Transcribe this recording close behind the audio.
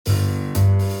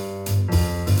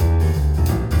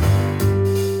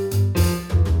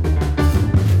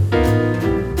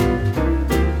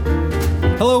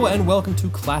Hello and welcome to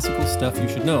Classical Stuff You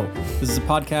Should Know. This is a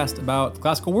podcast about the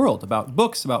classical world, about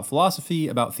books, about philosophy,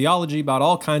 about theology, about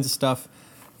all kinds of stuff.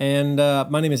 And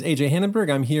my name is AJ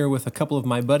Hannenberg. I'm here with a couple of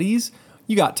my buddies.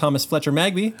 You got Thomas Fletcher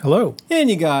Magby. Hello. And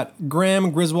you got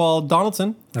Graham Griswold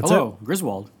Donaldson. That's Hello, it.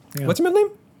 Griswold. Yeah. What's your middle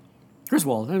name?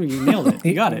 Griswold. I mean, you nailed it.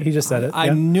 You got it. He just said it. I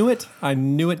yeah. knew it.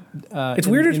 It's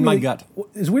weirder in to my me. gut.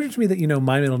 It's weirder to me that you know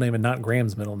my middle name and not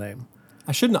Graham's middle name.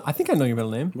 I should know. I think I know your middle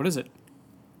name. What is it?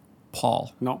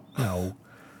 Paul. No. No.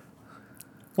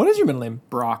 What is your middle name?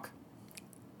 Brock.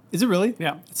 Is it really?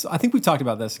 Yeah. I think we've talked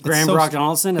about this. It's Graham so Brock st-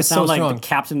 Donaldson. It it's so sounds like strong. the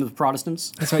captain of the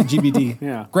Protestants. That's right, GBD.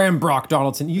 Yeah. Graham Brock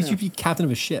Donaldson. You should be captain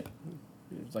of a ship.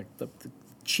 It's like the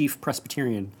chief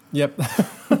Presbyterian. Yep.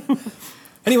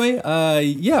 Anyway,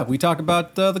 we talk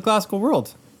about the classical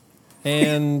world.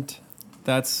 And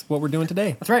that's what we're doing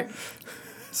today. That's right.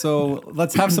 So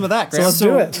let's have some of that, Graham. let's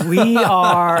do it. We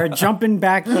are jumping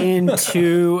back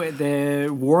into the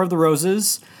War of the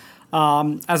Roses.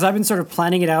 As I've been sort of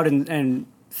planning it out and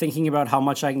thinking about how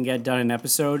much I can get done in an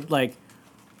episode,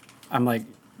 I'm like,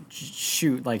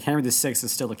 shoot, Henry VI is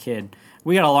still a kid.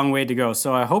 We got a long way to go,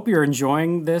 so I hope you're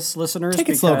enjoing this, listeners. Take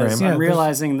it slow, Graham. Because Yeah, I'm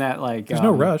realizing that there's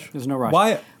no rush. There's no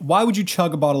rush. Why would you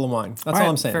chug a bottle of wine? That's all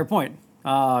I'm saying. Fair point.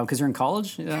 Because you're in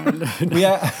college.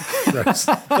 Yeah.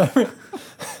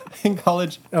 In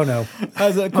college. Oh no.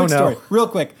 As a quick Oh, no. story, real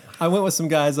quick. I went with some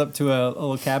guys up to a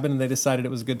little cabin, and they decided it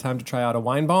was a good time to try out a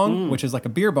wine bong, which is like a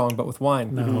beer bong, but with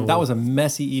wine. That was a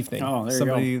messy evening. Oh, there you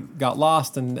somebody got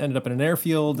lost and ended up in an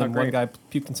airfield, and one great. guy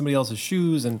puked in somebody else's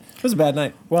shoes, and it was a bad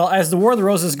night. Well, as the War of the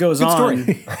Roses goes Good on,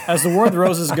 story. as the War of the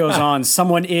Roses goes on,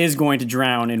 someone is going to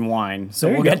drown in wine. So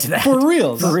There we'll you get go. to that. For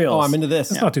reals. For reals. Oh, I'm into this.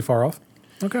 It's not too far off.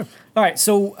 Okay. All right.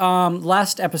 So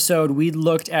last episode, we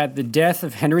looked at the death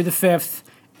of Henry V,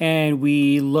 and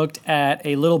we looked at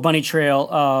a little bunny trail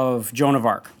of Joan of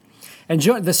Arc. And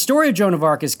the story of Joan of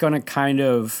Arc is going to kind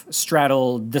of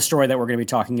straddle the story that we're going to be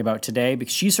talking about today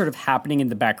because she's sort of happening in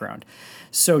the background.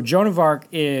 So Joan of Arc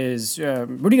is,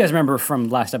 what do you guys remember from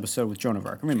last episode with Joan of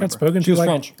Arc? Remember. Got spoken She to was like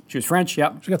French. She was French,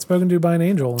 yep. she got spoken to by an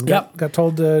angel and Yep. got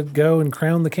told to go and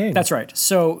crown the king. That's right.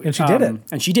 So And she did it.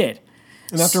 And she did.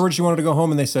 And afterwards, she wanted to go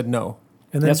home, and they said no.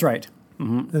 And then, That's right.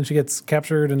 Then she gets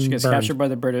captured and She gets burned. captured by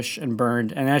the British and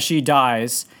burned. And as she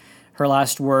dies, her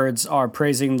last words are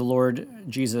praising the Lord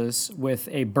Jesus with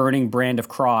a burning brand of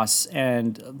cross.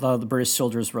 And the British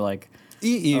soldiers were like,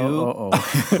 Ew.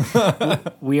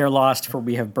 we are lost for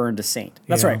we have burned a saint.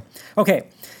 That's Yeah. right. Okay.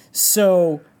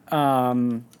 So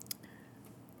when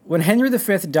Henry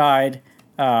V died,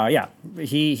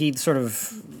 he sort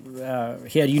of,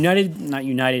 he had not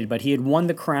united, but he had won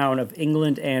the crown of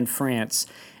England and France.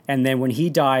 And then when he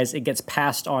dies, it gets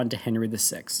passed on to Henry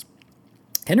VI.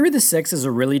 Henry VI is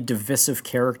a really divisive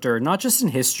character, not just in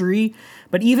history,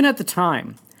 but even at the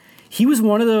time. He was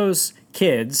one of those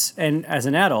kids, and as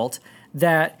an adult,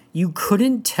 that you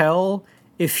couldn't tell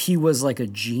if he was like a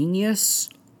genius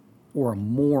or a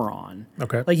moron.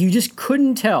 Okay. Like you just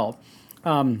couldn't tell.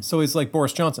 So he's like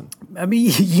Boris Johnson. I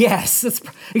mean, yes,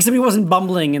 except he wasn't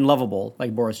bumbling and lovable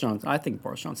like Boris Johnson. I think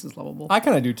Boris Johnson's lovable. I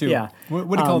kind of do too. Yeah. What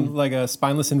do you call him? Like a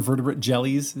spineless invertebrate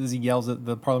jellies as he yells at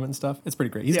the parliament and stuff? It's pretty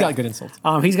great. He's got good insults.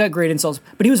 He's got great insults,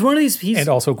 but he was one of these. He's And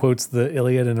also quotes the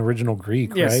Iliad in original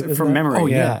Greek, Yes, right? Isn't from that- memory. Oh,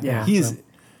 yeah. yeah. He's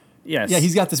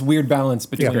yes. got this weird balance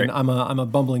between great. I'm a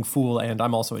bumbling fool and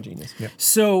I'm also a genius. Yeah.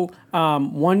 So,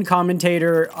 one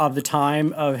commentator of the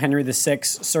time of Henry VI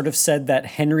sort of said that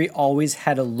Henry always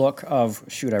had a look of,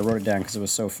 shoot, I wrote it down because it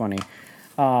was so funny.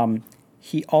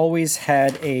 He always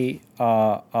had a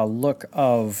look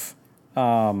of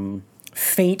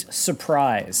faint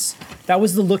surprise. That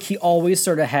was the look he always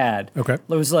sort of had. Okay. It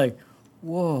was like,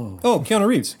 whoa. Oh, Keanu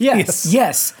Reeves.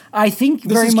 Yes. I think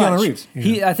This very is Keanu much.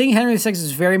 Reeves. I think Henry VI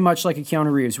is very much like a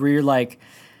Keanu Reeves, where you're like,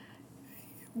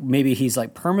 maybe he's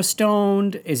like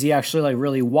perma-stoned. Is he actually like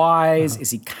really wise?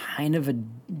 Is he kind of an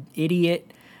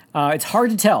idiot? It's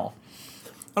hard to tell.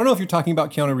 I don't know if you're talking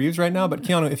about Keanu Reeves right now, but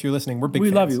Keanu, if you're listening, we're big We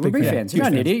fans. love you. We're big fan. fans. You're Huge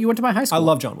not an fans. idiot. You went to my high I school.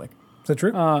 love John Wick. Is that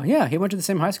true? Yeah, he went to the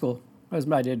same high school as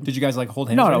I did. Did you guys like hold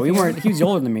hands? No, or no, we anything? weren't. He was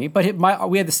older than me, but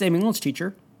we had the same English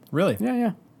teacher. Really?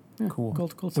 Yeah. Cool. Cool.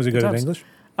 Was he good at times. English?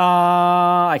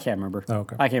 I can't remember. Oh,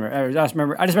 okay. I can't remember. I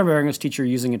just remember our English teacher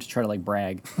using it to try to like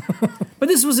brag. But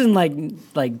this was in like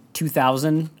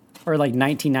 2000 or like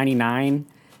 1999.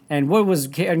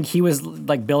 And he was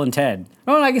like Bill and Ted.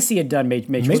 Oh, I guess he had done Matrix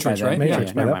by Matrix, then. right? Matrix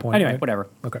Yeah, by never that mind. point, Anyway, right? whatever.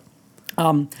 Okay.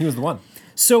 He was the one.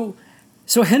 So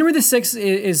Henry VI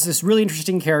is this really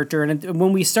interesting character, and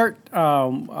when we start,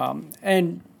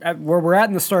 and where we're at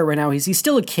in the story right now, he's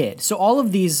still a kid. So all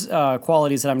of these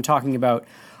qualities that I'm talking about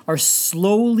are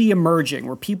slowly emerging,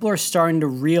 where people are starting to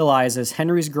realize as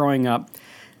Henry's growing up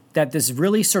that this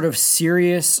really sort of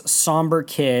serious, somber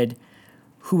kid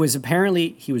who was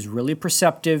apparently, he was really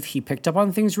perceptive. He picked up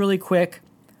on things really quick.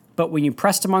 But when you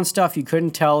pressed him on stuff, you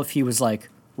couldn't tell if he was like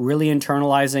really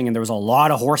internalizing and there was a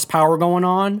lot of horsepower going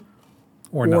on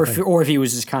or if he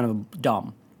was just kind of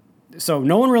dumb. So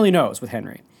no one really knows with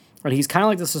Henry. But he's kind of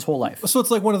like this his whole life. So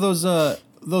it's like one of those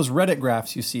Reddit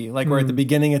graphs you see, like where at the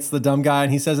beginning it's the dumb guy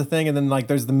and he says a thing, and then like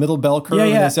there's the middle bell curve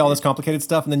and they say all this complicated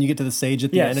stuff, and then you get to the sage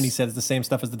at the end and he says the same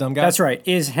stuff as the dumb guy. That's right.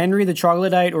 Is Henry the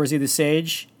troglodyte or is he the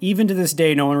sage? Even to this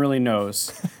day, no one really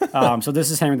knows. So this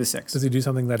is Henry VI. Does he do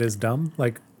something that is dumb?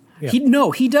 Like,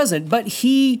 he doesn't. But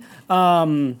he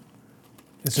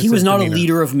was not a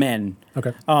leader of men.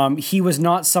 Okay. He was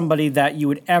not somebody that you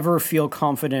would ever feel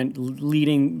confident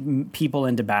leading people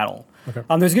into battle. Okay.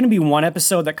 There's going to be one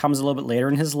episode that comes a little bit later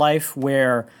in his life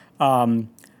where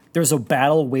there's a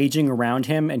battle waging around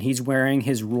him and he's wearing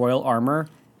his royal armor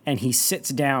and he sits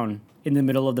down in the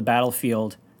middle of the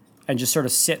battlefield and just sort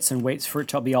of sits and waits for it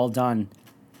to be all done.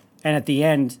 And at the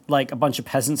end, like a bunch of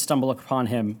peasants stumble upon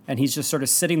him and he's just sort of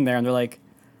sitting there and they're like,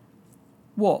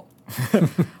 "Whoa,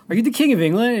 are you the King of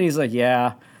England?" And he's like,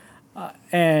 "Yeah."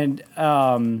 And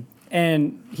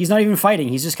he's not even fighting.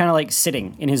 He's just kind of like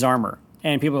sitting in his armor.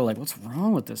 And people are like, "What's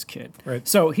wrong with this kid?" Right.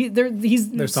 So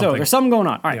there's something going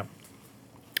on. All right. Yeah.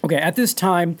 Okay. At this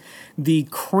time, the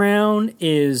crown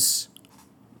is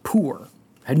poor,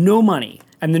 had no money,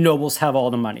 and the nobles have all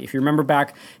the money. If you remember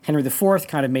back, Henry IV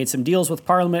kind of made some deals with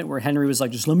Parliament where Henry was like,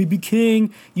 "Just let me be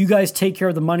king. You guys take care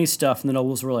of the money stuff." And the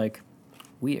nobles were like,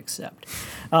 "We accept."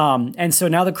 And so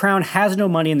now the crown has no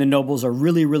money, and the nobles are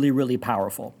really, really, really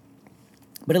powerful.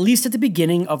 But at least at the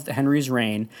beginning of Henry's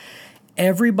reign,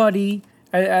 everybody,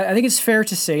 I think it's fair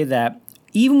to say that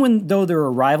even though there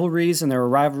are rivalries, and there are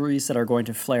rivalries that are going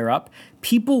to flare up,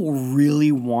 people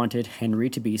really wanted Henry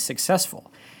to be successful.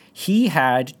 He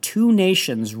had two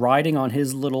nations riding on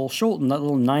his little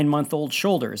 9-month-old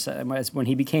shoulders when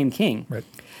he became king. Right.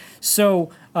 So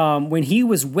when he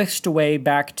was whisked away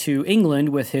back to England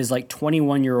with his like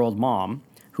 21-year-old mom,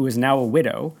 who is now a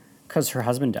widow because her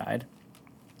husband died,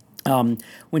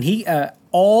 when he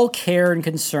all care and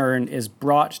concern is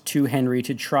brought to Henry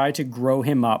to try to grow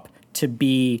him up to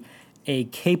be a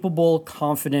capable,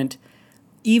 confident,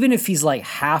 even if he's like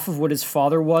half of what his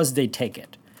father was, they'd take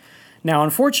it. Now,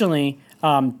 unfortunately,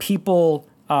 people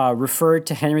referred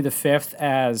to Henry V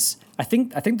as, I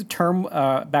think the term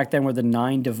back then were the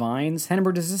 9 divines.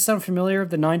 Hindenburg, does this sound familiar?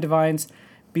 The 9 divines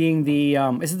being the,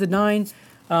 is it the 9?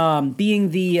 Being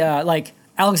the, like,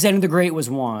 Alexander the Great was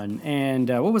one. And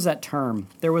what was that term?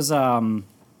 There was, I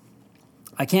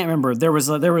can't remember. There was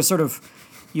sort of,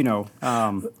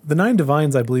 the 9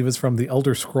 divines, I believe, is from the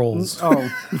Elder Scrolls.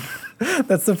 Oh.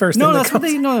 That's the first no, thing that's that what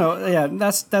they, no, yeah,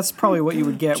 that's probably what you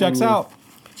would get. Checks out.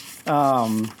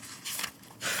 And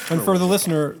for the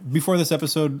listener, before this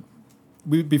episode,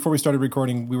 before we started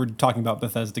recording, we were talking about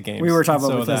Bethesda games. We were talking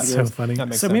about That's Bethesda games. so funny. That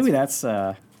makes So sense. maybe that's...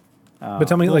 But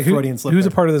tell me, like, Freudian slip who's a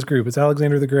there. part of this group? It's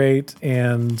Alexander the Great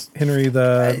and Henry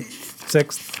the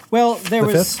Sixth. well, there The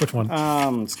was... fifth? Which one?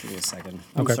 Let's give me a second.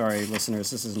 I'm Okay. sorry,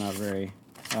 listeners. This is not very...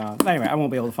 anyway, I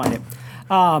won't be able to find it.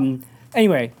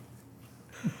 Anyway,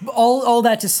 all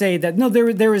that to say that, no,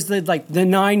 there was the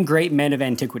 9 great men of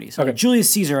antiquity. So like Julius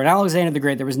Caesar and Alexander the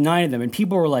Great, there was 9 of them, and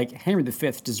people were like, Henry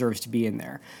V deserves to be in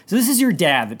there. So this is your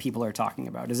dad that people are talking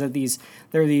about, is that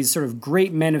there are these sort of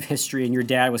great men of history, and your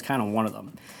dad was kind of one of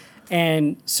them.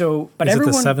 And so, but Is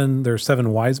everyone... it the 7? There are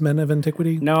 7 wise men of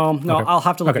antiquity? No, Okay. I'll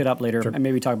have to look Okay. it up later Sure. and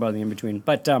maybe talk about it in between.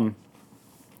 But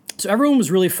so everyone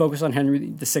was really focused on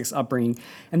Henry VI's upbringing,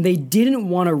 and they didn't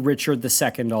want a Richard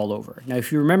II all over. Now,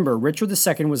 if you remember, Richard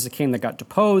II was the king that got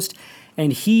deposed,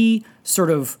 and he sort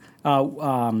of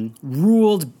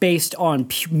ruled based on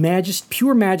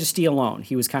pure majesty alone.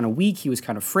 He was kind of weak. He was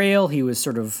kind of frail. He was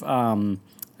sort of,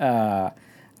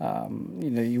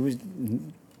 he was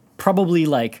probably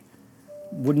like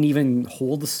wouldn't even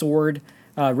hold the sword.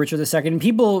 Richard II. And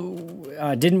people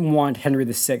didn't want Henry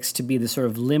VI to be the sort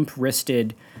of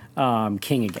limp-wristed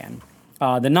king again.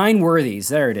 The 9 worthies,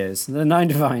 there it is. The 9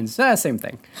 divines, same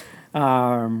thing.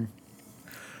 Not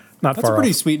That's far a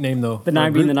pretty off. sweet name, though. The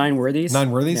 9 being the 9 worthies. 9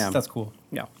 worthies? Yeah. That's cool.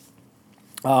 Yeah.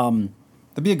 That'd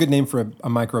be a good name for a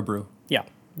microbrew. Yeah.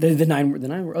 The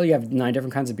 9, oh, you have 9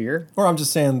 different kinds of beer? Or I'm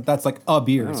just saying that's like a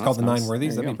beer. It's called that's the nice. 9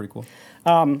 worthies. There you That'd be go. pretty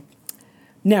cool.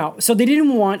 Now, so they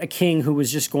didn't want a king who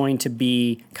was just going to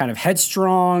be kind of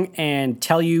headstrong and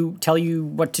tell you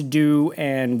what to do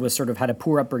and was sort of had a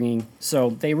poor upbringing. So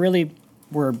they really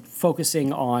were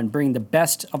focusing on bringing the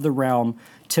best of the realm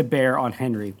to bear on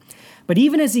Henry. But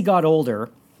even as he got older,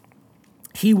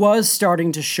 he was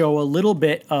starting to show a little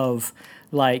bit of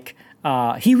like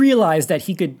he realized that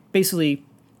he could basically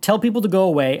tell people to go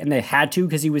away, and they had to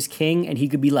because he was king, and he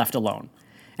could be left alone.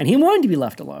 And he wanted to be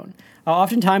left alone.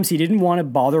 Oftentimes, he didn't want to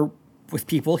bother with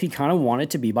people. He kind of wanted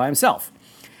to be by himself.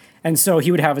 And so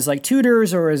he would have his like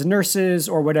tutors or his nurses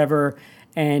or whatever,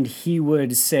 and he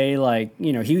would say like,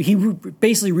 you know, he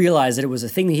basically realized that it was a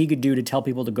thing that he could do to tell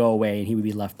people to go away, and he would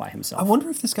be left by himself. I wonder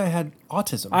if this guy had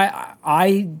autism.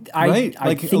 I right?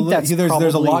 I think that's there's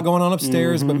a lot probably- going on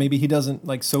upstairs, but maybe he doesn't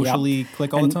like socially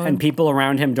click all the time. And people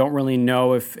around him don't really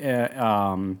know if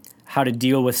how to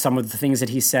deal with some of the things that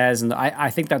he says, and I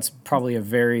think that's probably a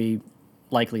very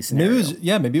likely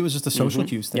scenario. Maybe it was just a social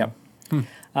cues thing.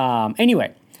 Yep.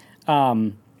 Anyway,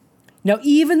 now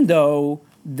even though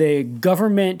the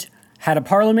government had a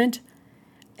parliament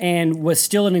and was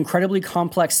still an incredibly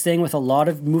complex thing with a lot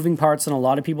of moving parts and a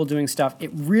lot of people doing stuff,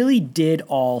 it really did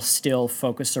all still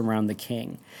focus around the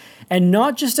king. And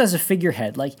not just as a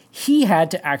figurehead, like he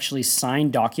had to actually sign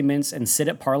documents and sit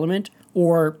at parliament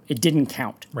or it didn't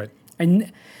count. Right.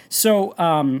 And so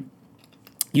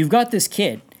you've got this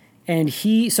kid, and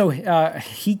he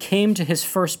came to his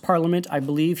first parliament. I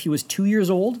believe he was 2 years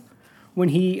old when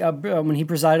he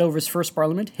presided over his first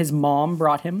parliament. His mom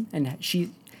brought him, and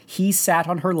he sat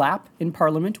on her lap in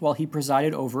parliament while he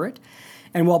presided over it.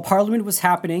 And while parliament was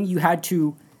happening, you had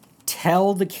to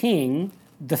tell the king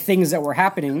the things that were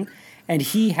happening, and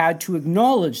he had to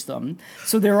acknowledge them.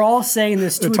 So they're all saying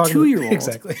this to a 2-year-old.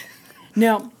 Exactly.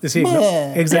 Now, Is he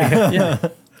exactly? yeah.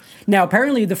 Now,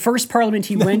 apparently, the first parliament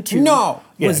he went to No.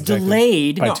 Yeah, was exactly.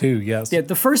 delayed. By 2, yes. Yeah,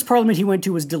 the first parliament he went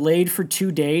to was delayed for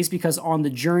 2 days because on the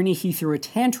journey he threw a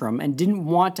tantrum and didn't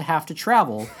want to have to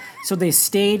travel. So they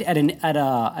stayed at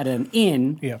an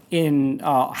inn Yeah. in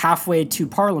halfway to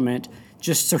parliament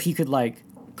just so he could like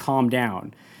calm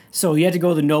down. So he had to go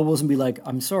to the nobles and be like,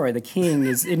 "I'm sorry, the king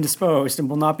is indisposed and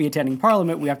will not be attending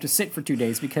parliament. We have to sit for 2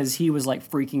 days," because he was like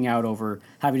freaking out over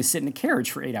having to sit in a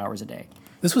carriage for 8 hours a day.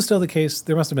 This was still the case.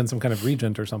 There must have been some kind of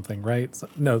regent or something, right?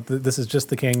 No, this is just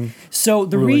the king. So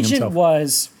the ruling regent himself.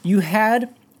 was, you had,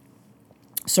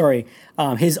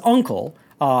 his uncle,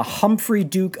 Humphrey,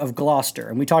 Duke of Gloucester,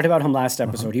 and we talked about him last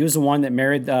episode. He was the one that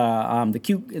married the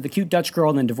cute Dutch girl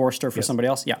and then divorced her for somebody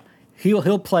else. Yeah,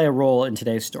 he'll play a role in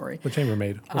today's story. The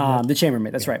chambermaid. The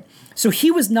chambermaid, that's right. So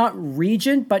he was not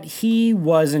regent, but he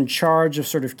was in charge of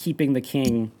sort of keeping the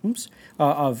king,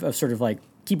 of sort of like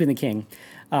keeping the king,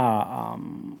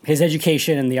 his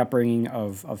education and the upbringing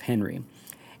of Henry.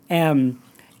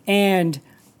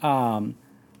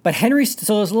 But Henry,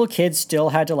 so those little kids still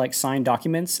had to like sign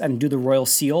documents and do the royal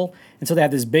seal. And so they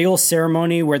had this big old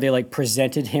ceremony where they like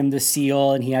presented him the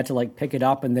seal and he had to like pick it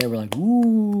up and they were like,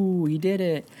 "Ooh, he did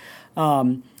it."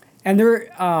 And there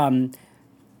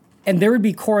would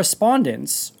be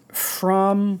correspondence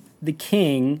from the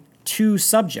king to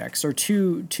subjects or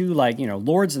to like, you know,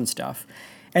 lords and stuff.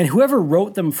 And whoever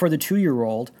wrote them for the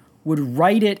 2-year-old would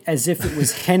write it as if it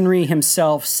was Henry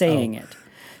himself saying it.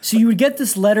 So you would get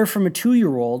this letter from a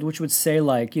 2-year-old, which would say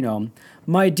like, you know,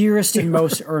 "My dearest and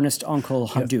most earnest uncle,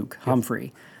 Duke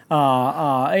Humphrey.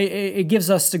 It gives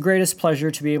us the greatest pleasure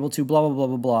to be able to blah, blah, blah,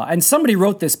 blah, blah." And somebody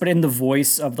wrote this, but in the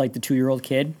voice of like the 2-year-old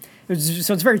kid.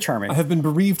 So it's very charming. I have been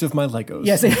bereaved of my Legos.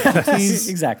 Yes,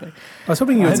 exactly. I was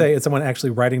hoping you would say it's someone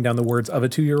actually writing down the words of a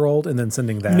 2-year-old and then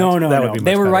sending that. No. That would be much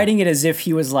They were better. writing it as if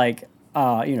he was like,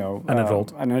 an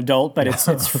adult, but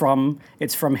it's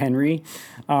from Henry.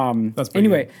 That's pretty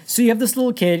Anyway, good. so you have this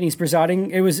little kid and he's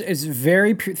presiding. It's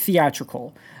very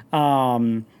theatrical.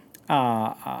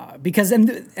 Because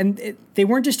they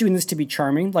weren't just doing this to be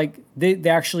charming. Like they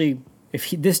actually,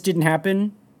 this didn't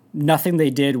happen, nothing they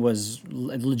did was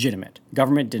legitimate.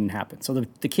 Government didn't happen. So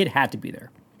the kid had to be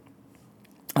there.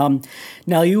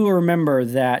 Now you will remember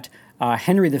that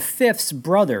Henry V's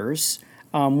brothers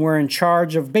were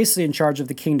basically in charge of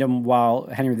the kingdom while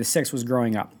Henry VI was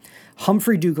growing up.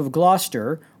 Humphrey, Duke of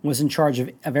Gloucester, was in charge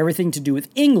of everything to do with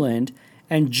England,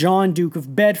 and John, Duke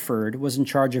of Bedford, was in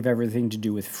charge of everything to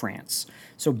do with France.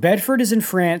 So Bedford is in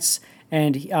France,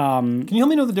 and Can you help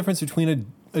me know the difference between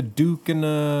a duke and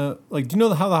a, like, do you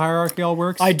know how the hierarchy all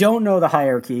works? I don't know the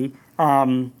hierarchy.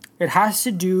 It has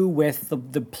to do with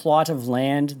the plot of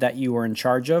land that you were in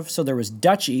charge of. So there was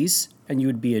duchies, and you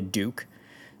would be a duke.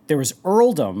 There was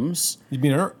earldoms. You'd be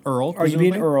an earl, Or you'd be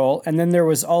an presumably? earl. And then there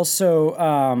was also,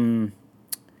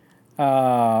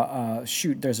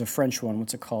 there's a French one.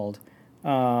 What's it called?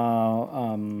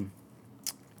 Viscount?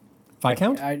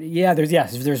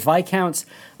 There's viscounts.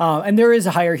 And there is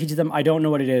a hierarchy to them. I don't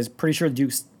know what it is. Pretty sure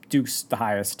Duke's the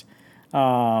highest.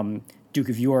 Duke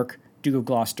of York, Duke of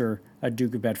Gloucester,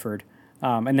 Duke of Bedford.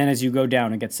 And then as you go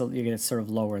down, it gets sort of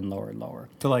lower and lower and lower.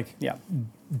 To like Yeah.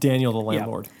 Daniel the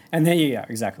landlord. And then, yeah,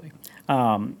 exactly.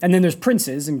 And then there's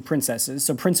princes and princesses.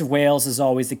 So Prince of Wales is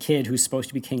always the kid who's supposed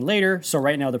to be king later. So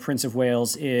right now the Prince of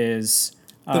Wales is...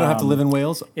 They don't have to live in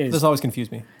Wales? is- This always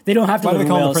confused me. They don't have to Why do live they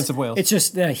in call him the Wales. Prince of Wales? It's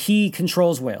just that he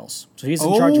controls Wales. So he's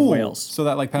in charge of Wales. So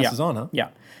that like passes on, huh? Yeah.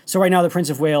 So right now the Prince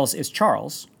of Wales is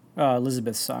Charles,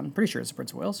 Elizabeth's son. Pretty sure it's the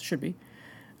Prince of Wales. Should be.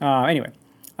 Anyway.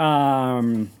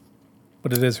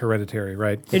 But it is hereditary,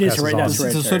 right? It is passes hereditary. on. That's So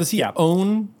hereditary. does he Yeah.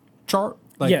 own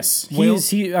like Yes.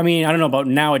 Wales? I mean, I don't know about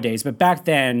nowadays, but back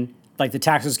then, like the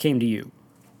taxes came to you.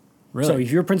 Really? So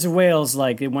if you're Prince of Wales,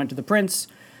 like it went to the prince.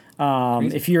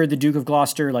 If you're the Duke of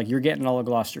Gloucester, like you're getting all of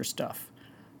Gloucester stuff,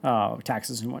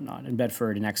 taxes and whatnot, and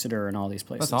Bedford and Exeter and all these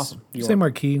places. That's awesome. Did you say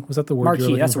Marquis? Was that the word you were Marquis,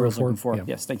 looking that's for what I was looking before? for. Yeah.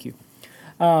 Yes, thank you.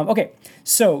 Okay,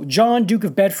 so John, Duke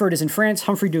of Bedford, is in France.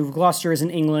 Humphrey, Duke of Gloucester, is in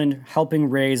England,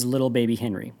 helping raise little baby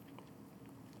Henry.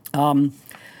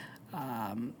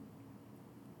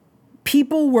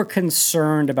 People were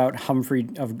concerned about Humphrey,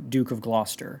 of Duke of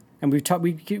Gloucester, and we talked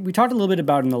a little bit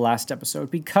about it in the last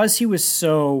episode because he was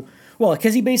so well,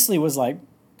 because he basically was like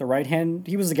the right hand.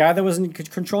 He was the guy that was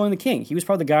controlling the king. He was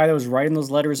probably the guy that was writing those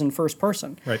letters in first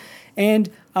person, Right. And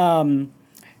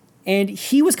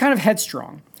he was kind of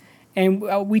headstrong. And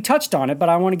we touched on it, but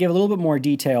I want to give a little bit more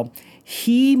detail.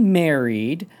 He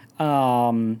married,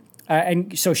 and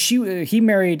so he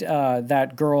married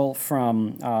that girl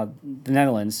from the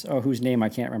Netherlands, whose name I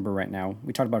can't remember right now.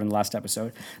 We talked about it in the last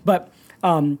episode. But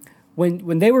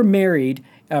when they were married,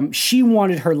 she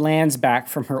wanted her lands back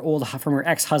from her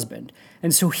ex-husband,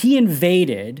 and so he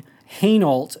invaded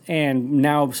Hainault and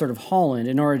now sort of Holland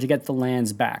in order to get the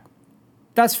lands back.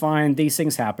 That's fine. These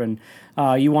things happen.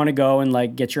 You want to go and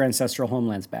like get your ancestral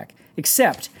homelands back.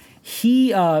 Except the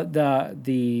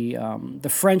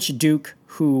French Duke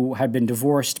who had been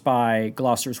divorced by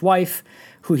Gloucester's wife,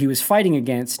 who he was fighting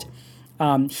against,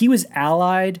 he was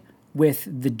allied with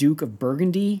the Duke of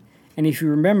Burgundy. And if you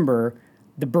remember,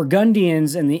 the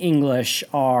Burgundians and the English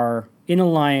are in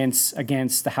alliance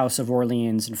against the House of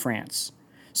Orleans in France.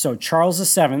 So Charles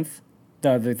VII,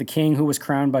 the king who was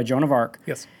crowned by Joan of Arc,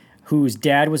 Yes. whose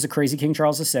dad was the crazy King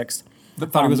Charles VI.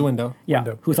 Thought it was a window. Yeah,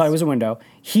 Window, who thought it was a window.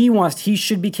 He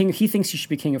should be king. He thinks he should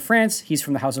be king of France. He's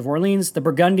from the House of Orleans. The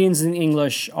Burgundians and the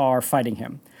English are fighting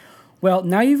him. Well,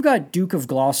 now you've got Duke of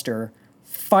Gloucester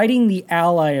fighting the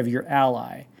ally of your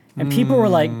ally. And people were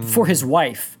like, for his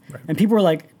wife. Right. And people were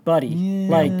like, buddy,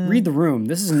 like, read the room.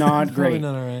 This is not great.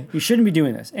 Not all right. You shouldn't be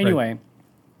doing this. Anyway,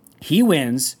 He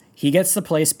wins. He gets the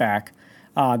place back.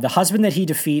 The husband that he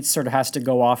defeats sort of has to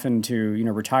go off into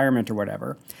retirement or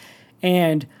whatever.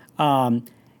 And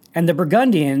the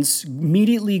Burgundians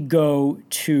immediately go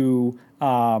to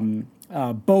they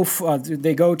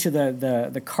go to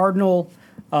the cardinal,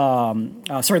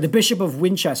 the Bishop of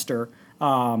Winchester,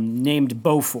 named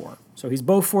Beaufort. So he's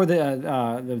Beaufort,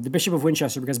 the Bishop of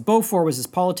Winchester, because Beaufort was this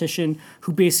politician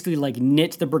who basically like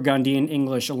knit the Burgundian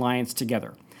English alliance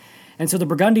together. And so the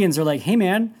Burgundians are like, hey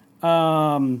man,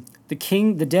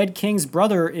 the dead king's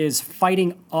brother is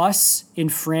fighting us in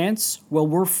France while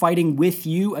we're fighting with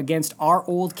you against our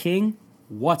old king.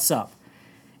 What's up?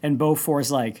 And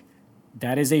Beaufort's like,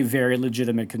 that is a very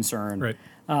legitimate concern. Right.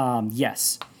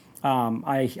 Yes.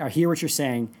 I hear what you're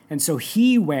saying. And so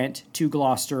he went to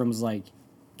Gloucester and was like,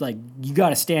 you got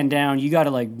to stand down. You got to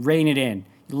like rein it in.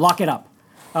 Lock it up.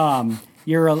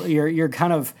 You're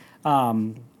kind of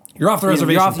you're off the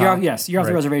reservation. You're off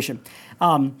the reservation.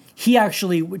 He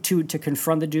actually, to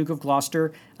confront the Duke of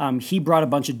Gloucester, he brought a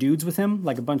bunch of dudes with him,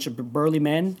 like a bunch of burly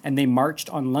men, and they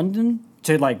marched on London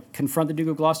to like confront the Duke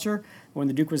of Gloucester when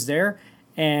the Duke was there.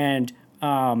 And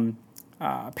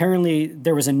apparently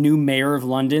there was a new mayor of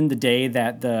London the day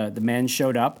that the men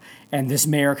showed up, and this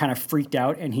mayor kind of freaked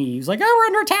out, and he was like, "Oh, we're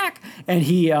under attack!" And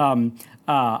he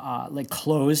like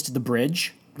closed the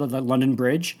bridge, the London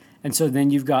Bridge. And so then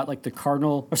you've got like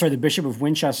the Bishop of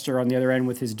Winchester on the other end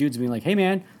with his dudes being like, hey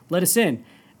man, let us in.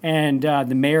 And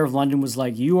the mayor of London was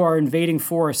like, you are invading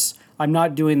force. I'm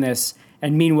not doing this.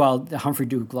 And meanwhile, the Humphrey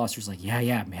Duke of Gloucester's like,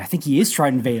 yeah, man, I think he is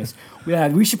trying to invade us.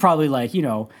 We should probably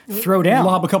throw down.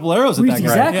 Lob a couple arrows at that guy.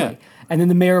 Exactly. Yeah. And then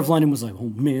the mayor of London was like,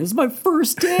 oh man, this is my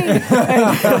first day.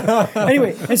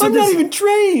 Anyway, and so I'm not even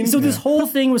trained. So this whole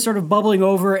thing was sort of bubbling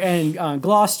over, and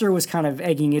Gloucester was kind of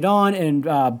egging it on, and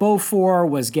Beaufort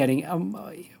was getting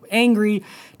angry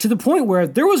to the point where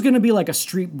there was going to be like a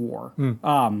street war.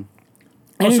 So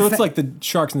it's like the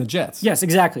Sharks and the Jets. Yes,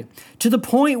 exactly. To the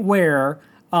point where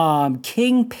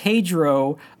King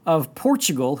Pedro of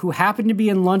Portugal, who happened to be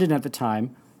in London at the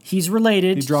time, He's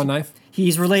related. You draw a knife?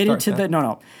 He's related Start to that.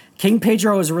 no. King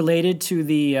Pedro is related to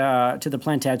the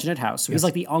Plantagenet house. So he's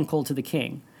like the uncle to the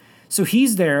king. So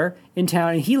he's there in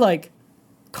town, and he like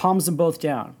calms them both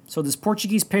down. So this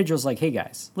Portuguese Pedro's like, hey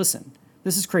guys, listen,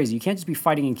 this is crazy. You can't just be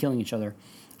fighting and killing each other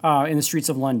in the streets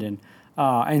of London.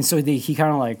 And so he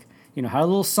kind of like, had a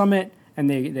little summit, and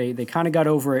they kind of got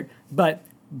over it. But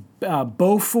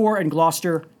Beaufort and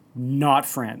Gloucester, not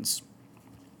friends.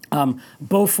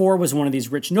 Beaufort was one of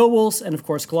these rich nobles, and of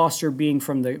course Gloucester, being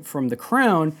from the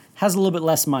crown, has a little bit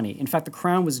less money. In fact, the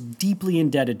crown was deeply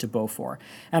indebted to Beaufort,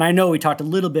 and I know we talked a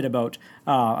little bit about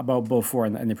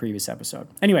Beaufort in the previous episode.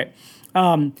 Anyway,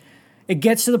 it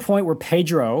gets to the point where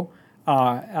Pedro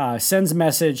sends a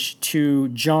message to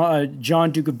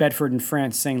John Duke of Bedford in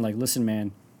France, saying like, "Listen,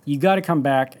 man, you got to come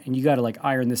back and you got to like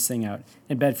iron this thing out."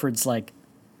 And Bedford's like,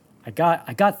 "I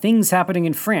got things happening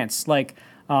in France, like."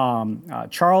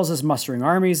 Charles is mustering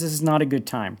armies. This is not a good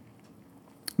time.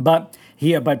 But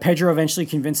Pedro eventually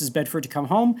convinces Bedford to come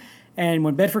home. And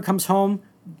when Bedford comes home,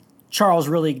 Charles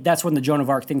really, that's when the Joan of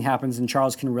Arc thing happens, and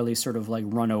Charles can really sort of like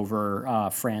run over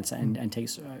France and take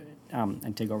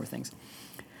over things.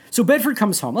 So Bedford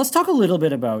comes home. Let's talk a little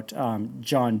bit about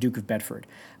John, Duke of Bedford.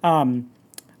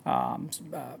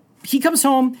 He comes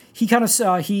home. He kind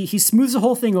of he smooths the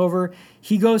whole thing over.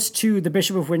 He goes to the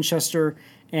Bishop of Winchester,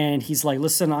 and he's like,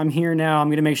 "Listen, I'm here now. I'm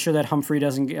going to make sure that Humphrey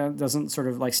doesn't sort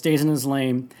of like stays in his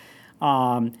lane."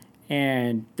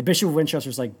 And the Bishop of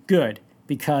Winchester's like, "Good,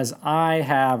 because I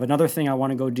have another thing I want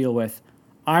to go deal with.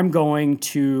 I'm going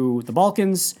to the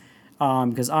Balkans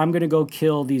because I'm going to go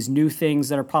kill these new things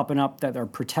that are popping up that are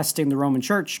protesting the Roman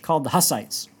Church called the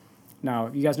Hussites." Now,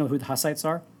 you guys know who the Hussites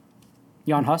are?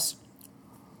 Jan Hus?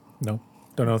 No,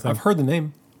 don't know if I've heard the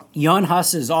name. Jan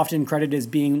Hus is often credited as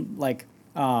being like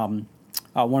one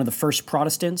of the first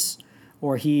Protestants,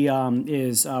 or he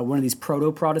is one of these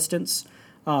proto-Protestants.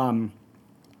 And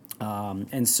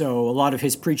so a lot of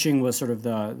his preaching was sort of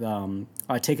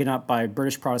taken up by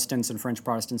British Protestants and French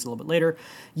Protestants a little bit later.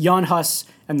 Jan Hus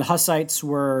and the Hussites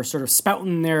were sort of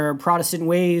spouting their Protestant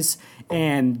ways,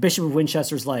 and Bishop of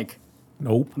Winchester's like,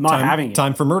 Nope. I'm not having it.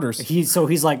 Time for murders. He took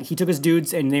his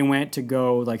dudes and they went to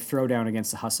go like throw down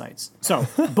against the Hussites. So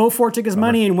Beaufort took his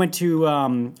money and went to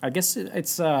I guess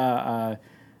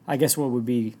what would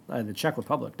be the Czech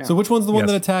Republic now. So which one's the one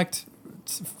Yes. that attacked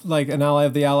like an ally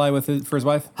of the ally for his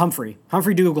wife? Humphrey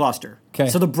Duke of Gloucester. 'Kay.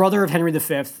 So the brother of Henry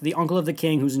V, the uncle of the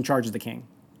king, who's in charge of the king.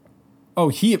 Oh, Oh,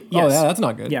 Yes. yeah, that's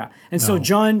not good. Yeah, and so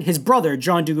his brother,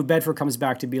 John Duke of Bedford, comes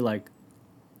back to be like,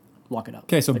 lock it up.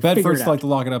 Okay, so Like, figure Bedford's it out. like the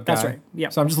lock it up guy. That's right. Yeah.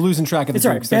 So I'm just losing track of the It's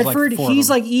all right. dukes. There's Bedford, like four of he's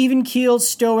them. like even keeled,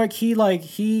 stoic.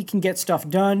 He can get stuff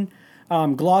done.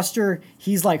 Gloucester,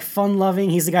 he's like fun loving.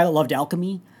 He's the guy that loved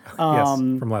alchemy. Yes,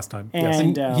 from last time. Yes.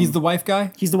 and he's the wife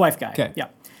guy. He's the wife guy. Okay. Yeah.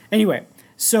 Anyway,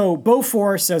 so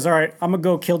Beaufort says, "All right, I'm gonna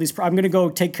go kill these. I'm gonna go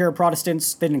take care of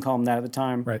Protestants." They didn't call them that at the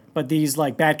time, Right. But these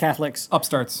like bad Catholics.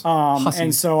 Upstarts. And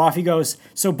Hussies. so off he goes.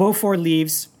 So Beaufort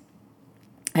leaves,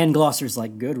 and Gloucester's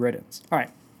like, "Good riddance." All right.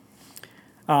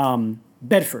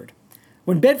 Bedford.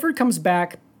 When Bedford comes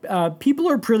back, people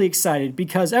are pretty excited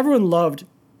because everyone loved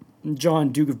John,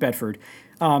 Duke of Bedford,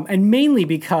 and mainly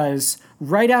because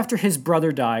right after his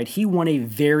brother died, he won a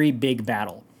very big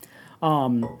battle.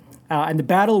 And the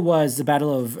battle was the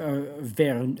Battle of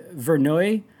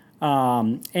Verneuil,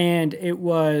 and it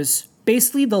was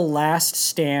basically the last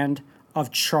stand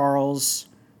of Charles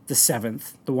VII,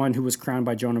 the one who was crowned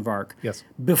by Joan of Arc, Yes.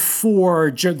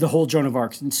 before the whole Joan of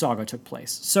Arc saga took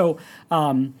place. So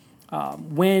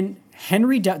when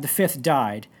Henry V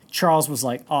died, Charles was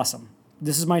like, awesome,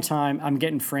 this is my time, I'm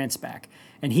getting France back.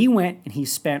 And he went and he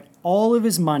spent all of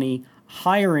his money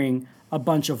hiring a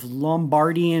bunch of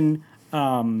Lombardian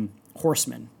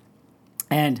horsemen.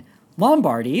 And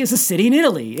Lombardy is a city in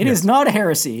Italy. It is not a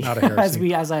heresy. Not a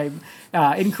heresy. as I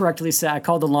incorrectly said, I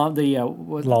called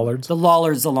Lollards. the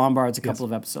Lollards the Lombards a couple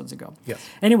of episodes ago. Yes.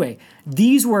 Anyway,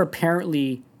 these were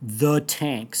apparently the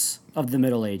tanks of the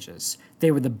Middle Ages.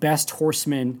 They were the best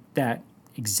horsemen that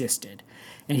existed.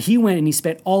 And he went and he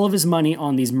spent all of his money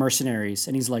on these mercenaries.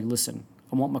 And he's like, listen,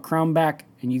 I want my crown back,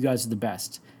 and you guys are the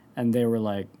best. And they were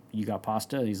like, you got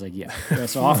pasta? And he's like, yeah.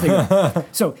 So off they go.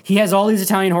 So he has all these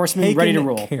Italian horsemen ready to Taken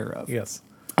roll. care of. Yes.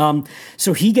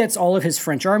 So he gets all of his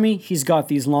French army. He's got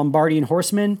these Lombardian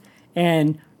horsemen.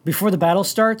 And before the battle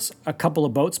starts, a couple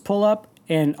of boats pull up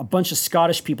and a bunch of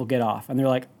Scottish people get off. And they're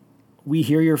like, we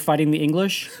hear you're fighting the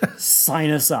English. Sign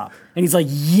us up. And he's like,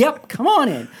 yep, come on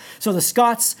in. So the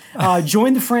Scots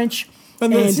join the French.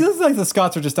 And it seems like the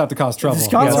Scots are just out to cause trouble. The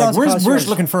Scots Yeah, are like, out to we're cause just trouble.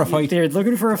 looking for a fight. They're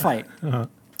looking for a fight.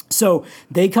 So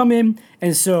they come in,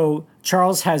 and so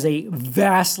Charles has a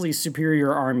vastly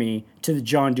superior army to the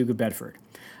John Duke of Bedford.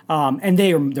 And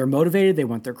they're motivated. They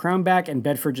want their crown back, and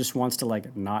Bedford just wants to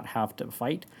like not have to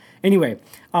fight. Anyway,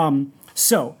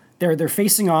 so they're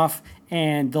facing off,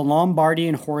 and the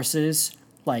Lombardian horses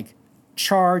like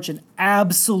charge and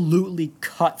absolutely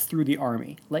cut through the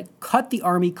army, like cut the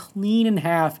army clean in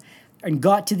half, and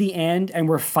got to the end, and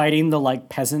we're fighting the like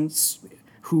peasants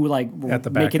who like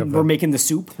were making the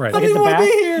soup. Right. Like, at the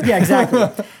back. Yeah,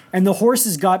 exactly. And the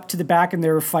horses got to the back, and they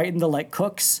were fighting the like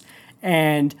cooks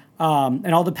and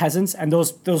all the peasants, and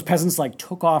those peasants like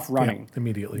took off running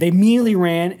immediately. They immediately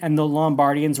ran, and the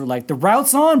Lombardians were like, "The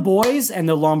route's on, boys!" And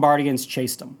the Lombardians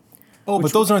chased them. Oh,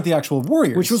 but those aren't the actual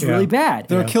warriors. Which was really bad.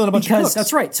 They were killing a bunch of cooks.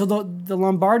 That's right. So the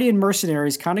Lombardian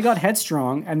mercenaries kind of got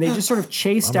headstrong, and they just sort of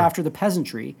chased after the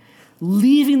peasantry,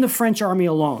 leaving the French army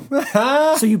alone.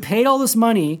 So you paid all this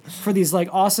money for these like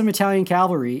awesome Italian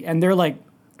cavalry, and they're like,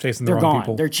 chasing they're the wrong gone.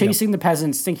 people. They're chasing the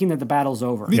peasants, thinking that the battle's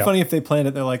over. It'd be funny if they planned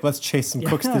it. They're like, let's chase some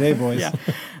cooks today, boys. Yeah.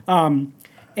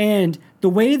 And the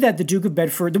way that the Duke of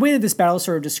Bedford, the way that this battle is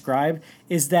sort of described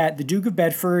is that the Duke of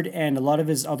Bedford and a lot of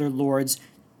his other lords,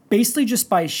 basically just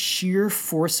by sheer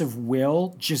force of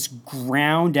will, just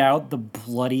ground out the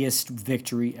bloodiest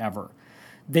victory ever.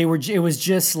 It was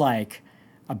just like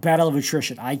a battle of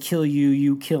attrition. I kill you,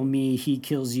 you kill me, he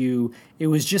kills you. It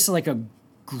was just like a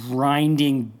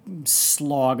grinding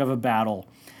slog of a battle,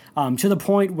 to the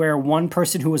point where one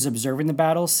person who was observing the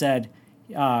battle said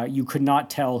you could not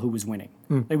tell who was winning.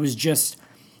 It was just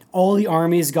all the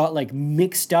armies got like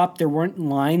mixed up. There weren't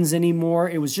lines anymore.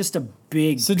 It was just a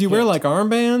big. So do you wear like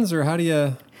armbands, or how do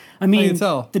you? I mean, how do you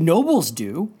tell? The nobles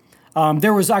do.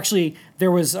 There was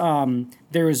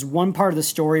one part of the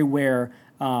story where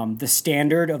the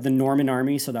standard of the Norman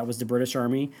army, so that was the British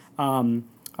army,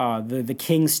 the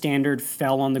king's standard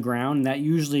fell on the ground. And that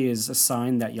usually is a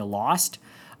sign that you lost.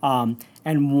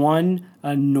 And one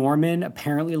Norman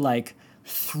apparently like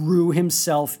threw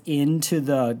himself into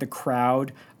the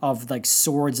crowd of like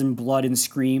swords and blood and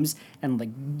screams, and like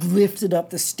lifted up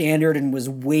the standard and was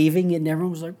waving it, and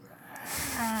everyone was like,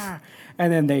 ah.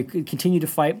 And then they continued to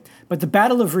fight. But the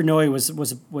Battle of Verneuil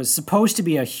was supposed to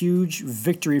be a huge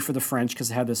victory for the French because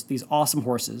they had these awesome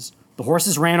horses. The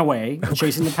horses ran away,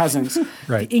 chasing the peasants.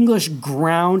 Right. The English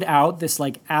ground out this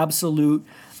like absolute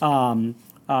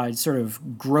sort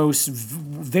of gross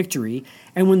victory.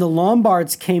 And when the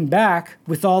Lombards came back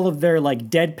with all of their like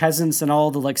dead peasants and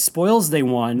all the like spoils they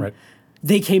won, Right.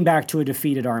 they came back to a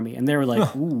defeated army, and they were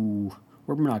like, "Ooh,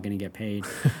 we're not going to get paid."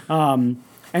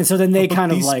 And so then they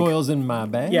kind of these like spoils in my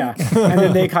bag. yeah, and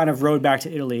then they kind of rode back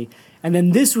to Italy. And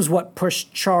then this was what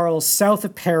pushed Charles south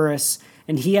of Paris,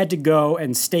 and he had to go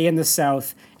and stay in the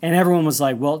south. And everyone was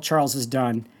like, well, Charles is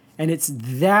done. And it's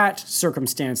that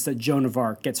circumstance that Joan of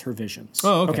Arc gets her visions.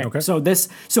 Oh, okay. Okay.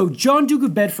 So John Duke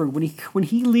of Bedford, when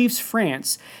he leaves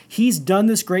France, he's done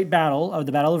this great battle of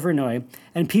the Battle of Verneuil,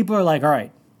 and people are like, all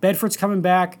right, Bedford's coming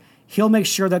back. He'll make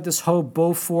sure that this whole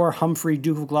Beaufort, Humphrey,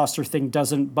 Duke of Gloucester thing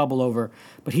doesn't bubble over.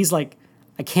 But he's like,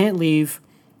 I can't leave.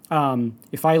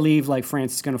 If I leave, like,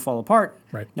 France is going to fall apart.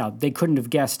 Right. Now, they couldn't have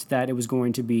guessed that it was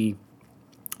going to be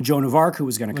Joan of Arc who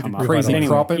was going to come up. Crazy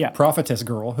Anyway, prophetess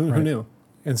girl. Who knew?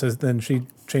 And so then she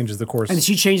changes the course. And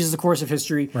she changes the course of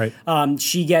history. Right.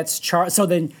 She gets Charles. So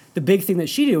then the big thing that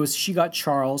she did was she got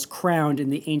Charles crowned in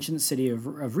the ancient city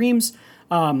of Reims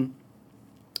to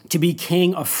be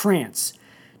king of France.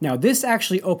 Now, this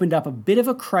actually opened up a bit of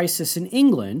a crisis in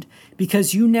England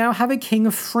because you now have a king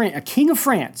of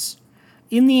France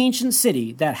in the ancient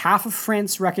city that half of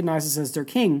France recognizes as their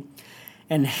king,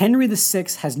 and Henry VI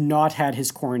has not had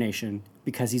his coronation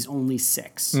because he's only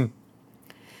 6.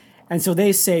 And so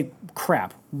they say,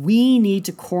 crap, we need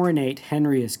to coronate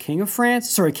Henry as king of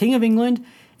England,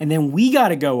 and then we got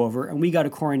to go over and we got to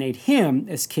coronate him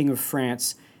as king of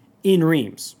France in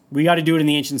Reims. We got to do it in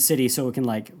the ancient city so we can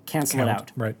like cancel it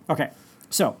out. Right. Okay.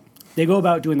 So they go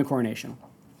about doing the coronation.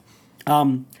 They've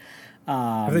done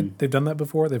that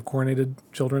before? They've coronated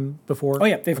children before? Oh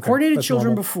yeah, they've coronated That's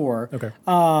children normal. before. Okay.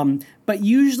 But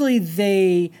usually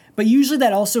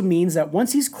that also means that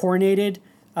once he's coronated,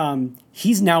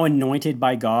 he's now anointed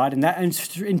by God, and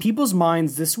in people's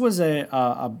minds, this was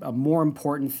a more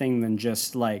important thing than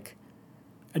just like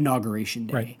inauguration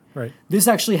day. Right.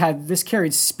 This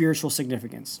carried spiritual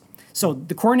significance. So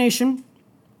the coronation,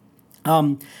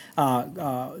 during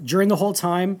the whole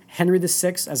time, Henry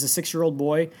VI, as a 6-year-old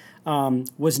boy,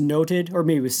 was noted, or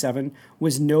maybe he was 7,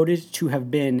 was noted to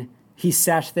have been. He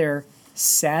sat there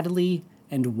sadly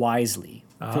and wisely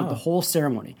for the whole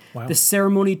ceremony. Wow. The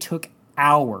ceremony took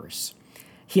hours.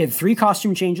 He had 3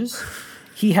 costume changes.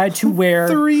 he had to wear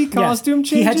 3 costume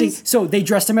He had to, changes? so they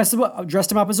dressed him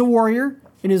up as a warrior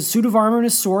in his suit of armor and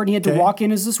his sword, and he had to Okay. walk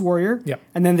in as this warrior. Yep.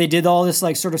 And then they did all this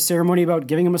like sort of ceremony about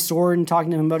giving him a sword and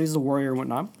talking to him about he's a warrior and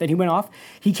whatnot. Then he went off.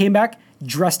 He came back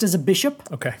dressed as a bishop.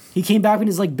 Okay. He came back in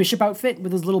his like bishop outfit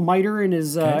with his little mitre and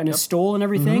his yep. stole and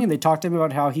everything, and they talked to him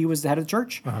about how he was the head of the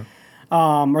church.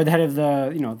 Or the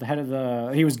head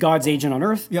of he was God's agent on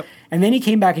earth. Yep. And then he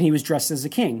came back and he was dressed as a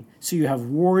king. So you have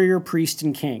warrior, priest,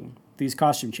 and king, these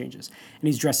costume changes. And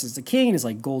he's dressed as the king in his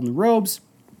like golden robes.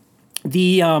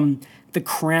 The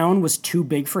crown was too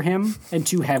big for him and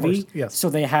too heavy. yes. So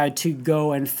they had to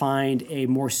go and find a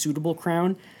more suitable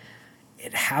crown.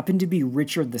 It happened to be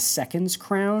Richard II's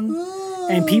crown.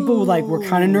 And people like were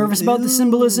kind of nervous about the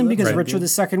symbolism because Right. Richard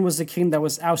II was the king that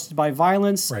was ousted by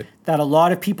violence. Right. That a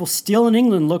lot of people still in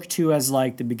England look to as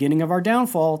like the beginning of our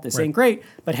downfall. This Right. ain't great.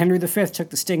 But Henry V took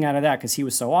the sting out of that because he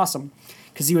was so awesome.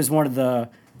 Because he was one of the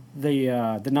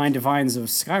 9 divines of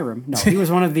Skyrim. No, he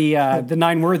was one of the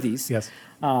 9 worthies. Yes.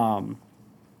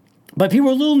 But people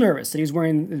were a little nervous that he was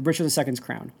wearing Richard II's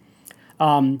crown.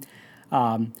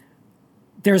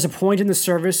 There's a point in the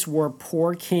service where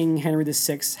poor King Henry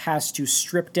VI has to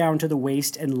strip down to the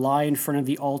waist and lie in front of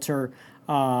the altar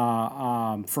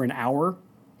for an hour,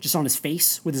 just on his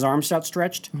face with his arms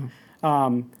outstretched.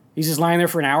 He's just lying there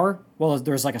for an hour while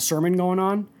there's like a sermon going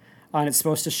on, and it's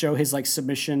supposed to show his like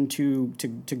submission to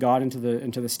God and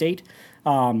to the state.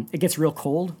 It gets real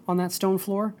cold on that stone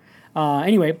floor.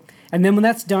 Anyway, and then when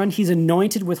that's done, he's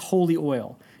anointed with holy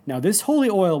oil. Now, this holy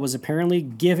oil was apparently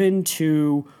given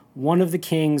to one of the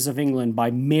kings of England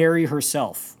by Mary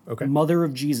herself, Okay. mother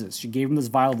of Jesus. She gave him this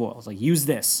vial of oil. It's like, use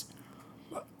this.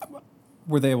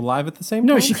 Were they alive at the same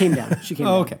No, time? she came down. She came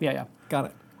Oh, down. okay. Yeah, yeah. Got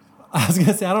it. I was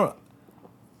gonna say I don't know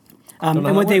And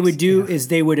how what that they works. would do is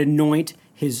they would anoint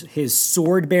his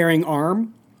sword-bearing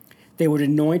arm. They would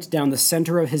anoint down the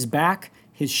center of his back,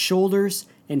 his shoulders,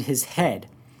 and his head.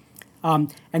 And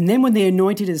then when they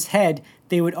anointed his head,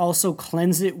 they would also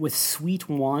cleanse it with sweet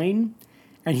wine.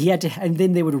 And and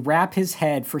then they would wrap his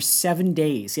head for 7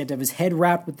 days. He had to have his head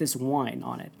wrapped with this wine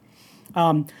on it.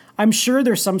 I'm sure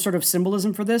there's some sort of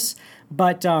symbolism for this,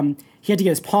 but he had to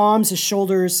get his palms, his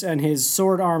shoulders, and his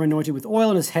sword arm anointed with oil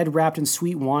and his head wrapped in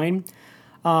sweet wine.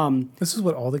 This is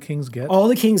what all the kings get. All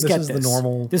the kings get This this. is the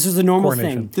normal. This is the normal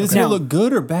coronation. thing. Did this Now- hair look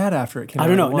good or bad after it came out? I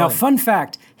don't know. of the Now, wine? fun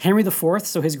fact: Henry IV,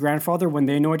 so his grandfather, when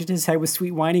they anointed his head with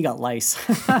sweet wine, he got lice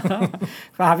for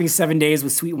having 7 days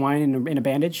with sweet wine in a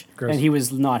bandage, Gross. and he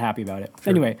was not happy about it.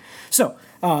 Anyway, so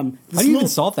How do you even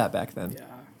solve that back then?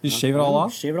 You just shave it all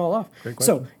off? Shave it all off. Great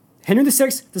So question. Henry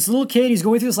VI, this little kid, he's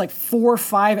going through this like 4 or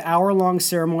 5 hour long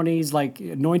ceremony. He's like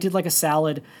anointed like a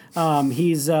salad. And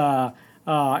he's now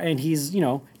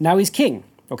he's king.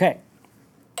 Okay.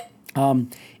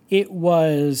 It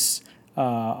was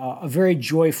a very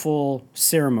joyful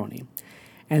ceremony,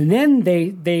 and then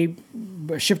they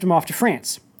shipped him off to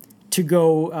France to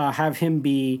go have him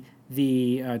be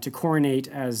to coronate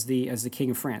as the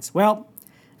king of France. Well,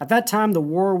 at that time the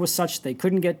war was such they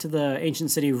couldn't get to the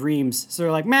ancient city of Reims, so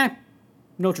they're like, meh,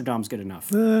 Notre Dame's good enough.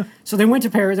 So they went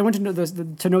to Paris. They went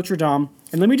to Notre Dame,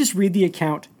 and let me just read the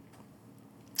account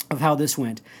of how this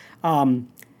went.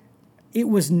 It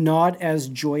was not as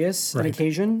joyous an Right.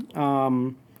 occasion.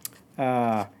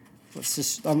 Let's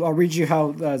just. I'll read you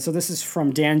how. So this is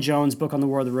from Dan Jones' book on the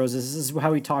War of the Roses. This is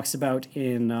how he talks about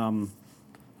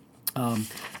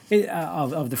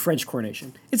of the French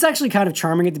coronation. It's actually kind of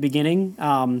charming at the beginning,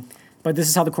 but this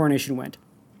is how the coronation went.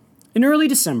 In early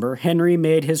December, Henry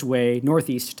made his way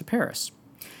northeast to Paris.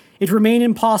 It remained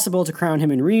impossible to crown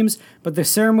him in Reims, but the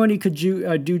ceremony could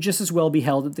do just as well be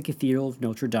held at the Cathedral of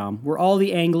Notre Dame, where all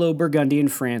the Anglo-Burgundian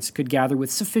France could gather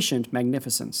with sufficient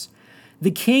magnificence. The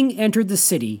king entered the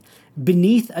city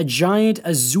beneath a giant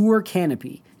azure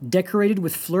canopy, decorated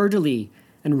with fleur-de-lis,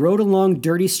 and rode along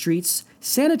dirty streets,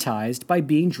 sanitized by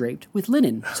being draped with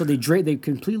linen. So they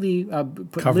completely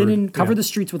covered the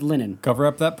streets with linen. Cover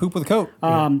up that poop with a coat.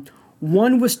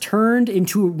 One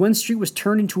street was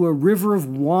turned into a river of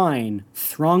wine,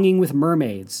 thronging with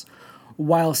mermaids,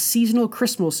 while seasonal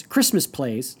Christmas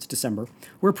plays, it's December,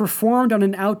 were performed on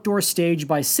an outdoor stage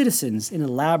by citizens in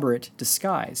elaborate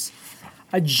disguise.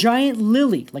 A giant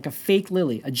lily, like a fake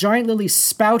lily,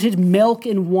 spouted milk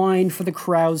and wine for the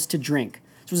crowds to drink.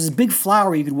 So it was this big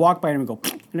flower you could walk by and go,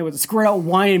 and it would squirt out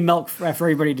wine and milk for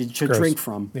everybody to Gross. drink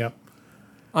from. Yep.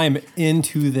 I am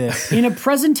into this. In a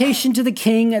presentation to the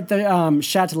king at the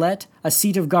Châtelet, a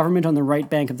seat of government on the right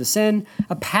bank of the Seine,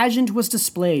 a pageant was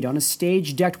displayed on a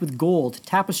stage decked with gold,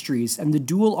 tapestries, and the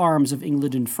dual arms of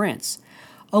England and France.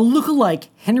 A look-alike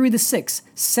Henry VI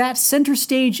sat center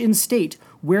stage in state,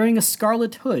 wearing a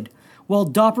scarlet hood, while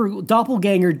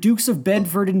doppelganger Dukes of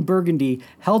Bedford and Burgundy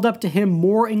held up to him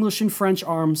more English and French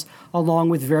arms, along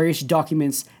with various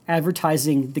documents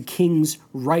advertising the king's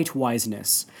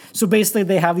right-wiseness. So basically,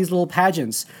 they have these little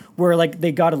pageants where, like,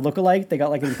 they got a look-alike. They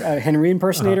got, like, a Henry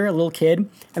impersonator, a little kid,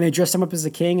 and they dressed him up as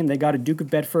a king, and they got a Duke of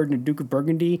Bedford and a Duke of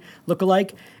Burgundy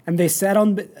look-alike, and they sat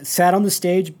on the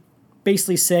stage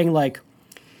basically saying, like,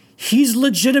 he's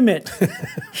legitimate.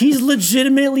 He's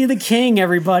legitimately the king,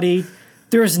 everybody.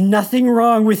 There's nothing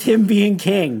wrong with him being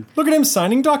king. Look at him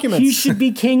signing documents. He should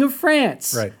be king of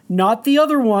France. Right. Not the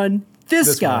other one,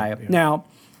 this guy. One, yeah.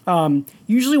 Now,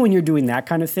 usually when you're doing that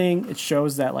kind of thing, it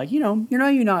shows that, like,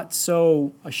 you're not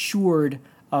so assured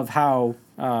of how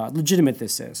legitimate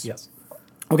this is. Yes.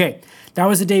 Okay, that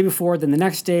was the day before. Then the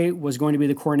next day was going to be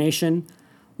the coronation.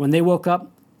 When they woke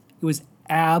up, it was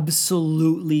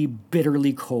absolutely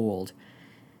bitterly cold.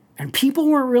 And people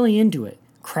weren't really into it.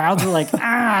 Crowds were like,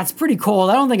 it's pretty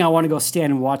cold. I don't think I want to go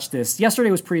stand and watch this.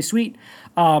 Yesterday was pretty sweet.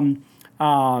 But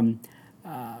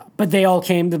they all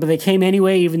came. But they came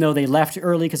anyway, even though they left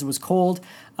early because it was cold.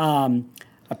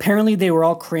 Apparently, they were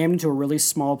all crammed into a really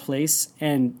small place.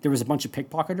 And there was a bunch of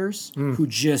pickpocketers who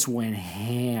just went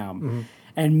ham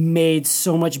and made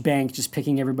so much bank just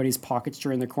picking everybody's pockets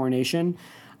during the coronation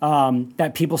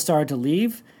that people started to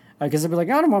leave. Because they'd be like,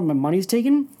 I don't want my money's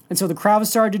taken. And so the crowd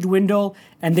started to dwindle,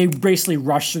 and they basically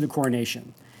rushed through the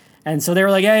coronation. And so they were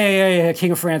like, yeah,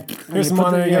 King of France. Here's some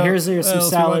money. Here's some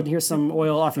salad. Here's some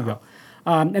oil. Off you go.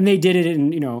 And they did it,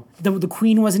 and the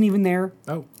queen wasn't even there.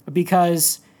 Oh.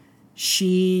 Because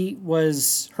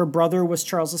her brother was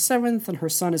Charles VII, and her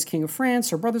son is King of France.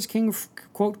 Her brother's King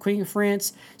of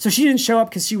France. So she didn't show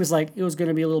up because she was like, it was going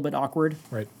to be a little bit awkward.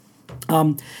 Right.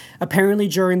 Apparently,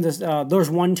 during this, there was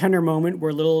one tender moment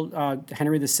where little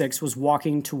Henry VI was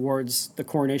walking towards the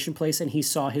coronation place, and he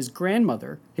saw his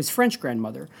grandmother, his French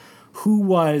grandmother, who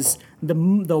was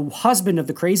the husband of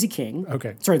the crazy king.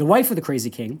 Okay. Sorry, the wife of the crazy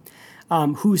king,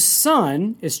 whose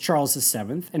son is Charles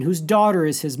VII, and whose daughter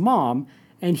is his mom.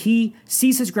 And he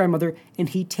sees his grandmother, and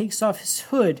he takes off his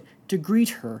hood to greet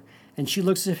her. And she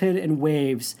looks at him and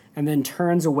waves, and then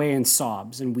turns away and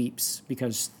sobs and weeps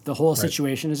because the whole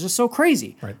situation is just so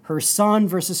crazy. Right. Her son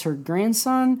versus her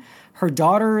grandson. Her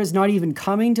daughter is not even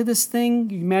coming to this thing.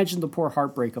 You imagine the poor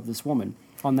heartbreak of this woman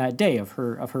on that day of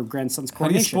her grandson's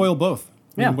coronation. How do you spoil both?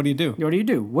 I mean, what do you do? What do you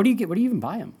do? What do you get? What do you even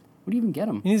buy him? What do you even get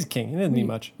him? He's a king. He doesn't need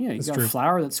much. Yeah, you got a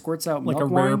flower that squirts out Like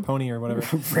milk a rare wine. pony or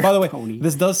whatever. Rare By the way, pony.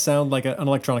 this does sound like an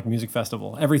electronic music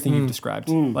festival. Everything you've described,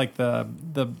 like the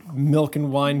milk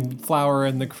and wine flower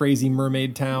and the crazy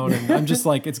mermaid town, and I'm just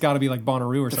like, it's got to be like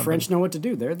Bonnaroo or something. French know what to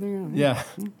do. They're there. Yeah,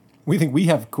 we think we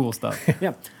have cool stuff.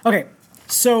 Yeah. Okay.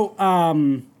 So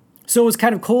it was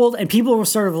kind of cold, and people were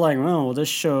sort of like, "Oh, well, this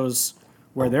shows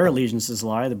where their allegiances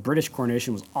lie." The British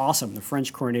coronation was awesome. The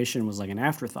French coronation was like an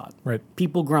afterthought. Right.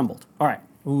 People grumbled. All right.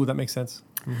 Ooh, that makes sense.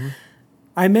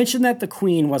 I mentioned that the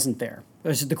queen wasn't there. It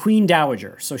was the queen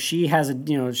dowager. So she has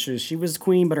she was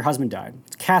queen, but her husband died.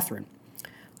 It's Catherine.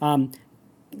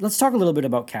 Let's talk a little bit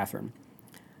about Catherine.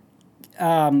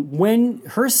 When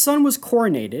her son was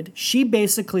coronated, she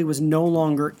basically was no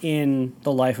longer in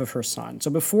the life of her son. So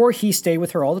before, he stayed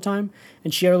with her all the time,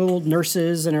 and she had her little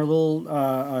nurses and her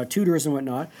little tutors and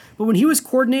whatnot. But when he was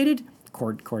coronated,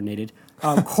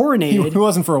 He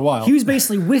wasn't for a while. he was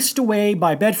basically whisked away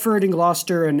by Bedford and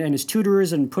Gloucester and his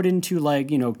tutors and put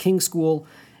into King's School.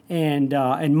 And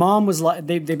mom was like,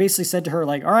 they basically said to her,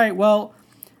 like, all right, well,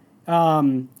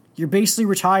 you're basically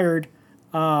retired.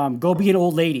 Go be an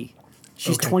old lady.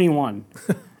 She's 21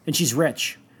 and she's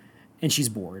rich and she's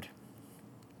bored.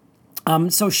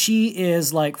 So she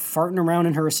is like farting around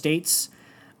in her estates.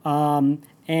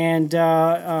 And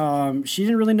she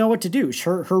didn't really know what to do.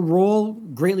 Her role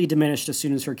greatly diminished as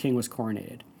soon as her king was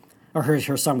coronated, or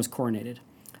her son was coronated.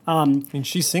 I mean,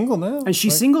 she's single now. And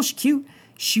she's single, she's cute.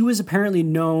 She was apparently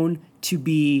known to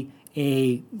be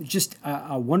a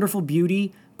wonderful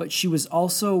beauty, but she was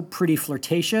also pretty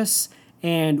flirtatious.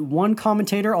 And one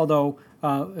commentator, although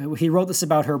he wrote this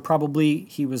about her, probably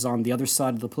he was on the other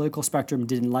side of the political spectrum,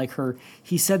 didn't like her.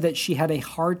 He said that she had a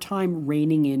hard time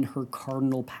reining in her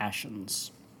cardinal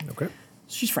passions. Okay.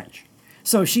 She's French,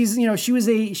 so she was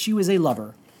a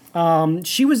lover.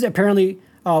 She was apparently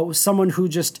someone who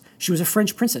she was a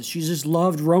French princess. She just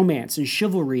loved romance and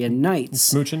chivalry and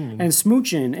knights and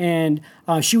smooching. And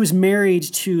she was married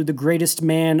to the greatest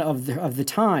man of the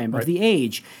time, of the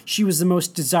age. She was the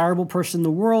most desirable person in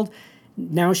the world.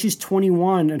 Now she's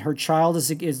 21, and her child is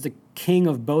the king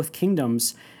of both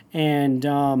kingdoms. And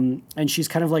she's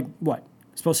kind of like what?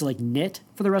 Supposed to like knit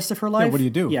for the rest of her life? Yeah, what do you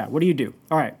do? Yeah, what do you do?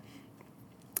 All right.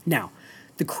 Now,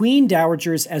 the queen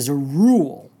dowagers, as a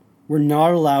rule, were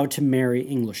not allowed to marry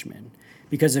Englishmen.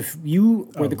 Because if you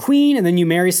were the queen and then you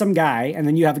marry some guy and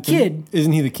then you have a kid,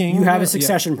 Isn't he the king? you have a Yeah.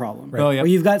 succession problem. Right. Oh, yeah. Or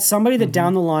you've got somebody that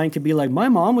down the line could be like, my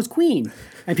mom was queen.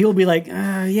 And people would be like,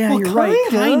 yeah, you're right,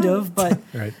 kind of. But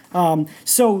Right.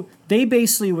 so they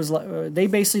basically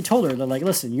told her, they're like,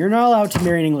 listen, you're not allowed to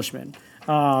marry an Englishman.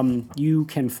 You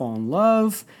can fall in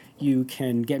love. You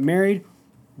can get married.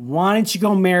 Why don't you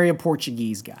go marry a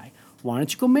Portuguese guy? Why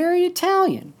don't you go marry an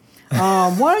Italian?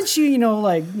 Why don't you,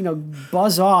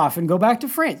 buzz off and go back to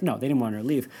France? No, they didn't want her to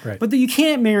leave. Right. But you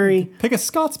can't marry. Pick a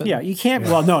Scotsman. Yeah, you can't.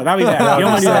 Well, no, that'd be bad. You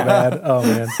don't want to do that. Bad. Oh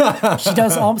man. She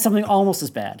does something almost as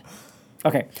bad.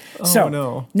 Okay, so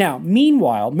no. now,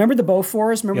 meanwhile, remember the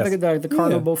Beauforts? Remember Yes. the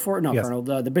Cardinal Yeah. Beaufort? No, Yes.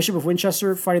 Cardinal, the Bishop of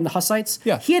Winchester fighting the Hussites?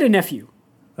 Yeah. He had a nephew,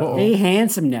 Uh-oh. a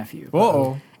handsome nephew.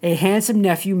 Uh-oh. A handsome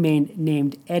nephew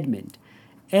named Edmund.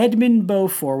 Edmund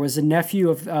Beaufort was a nephew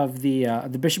of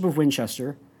the Bishop of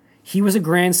Winchester. He was a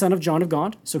grandson of John of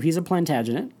Gaunt, so he's a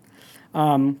Plantagenet.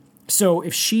 So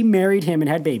if she married him and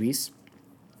had babies,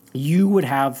 you would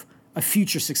have a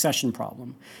future succession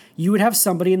problem. You would have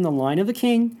somebody in the line of the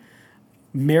king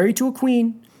married to a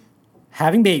queen,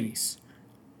 having babies.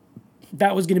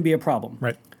 That was going to be a problem.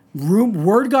 Right.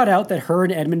 Word got out that her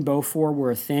and Edmund Beaufort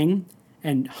were a thing,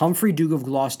 and Humphrey, Duke of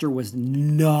Gloucester, was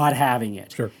not having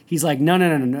it. Sure. He's like,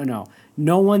 no.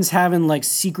 No one's having like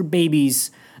secret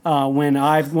babies when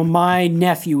my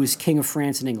nephew is King of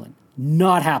France and England.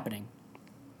 Not happening.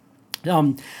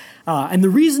 And the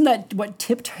reason that what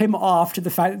tipped him off to the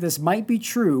fact that this might be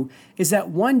true is that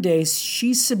one day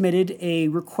she submitted a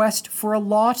request for a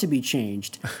law to be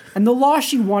changed. And the law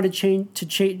she wanted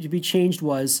to be changed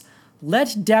was,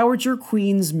 let dowager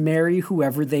queens marry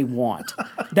whoever they want.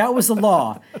 That was the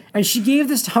law. And she gave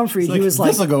this to Humphrey, and he was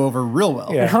like, this will go over real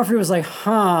well. Yeah. and Humphrey was like,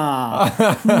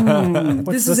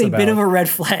 this is this a bit of about? a red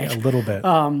flag. A little bit.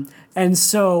 And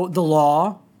so the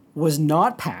law was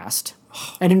not passed.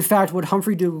 And in fact, what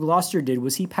Humphrey Duke of Gloucester did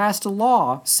was he passed a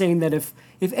law saying that if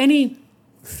any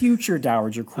future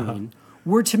dowager queen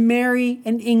were to marry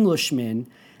an Englishman,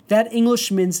 that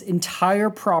Englishman's entire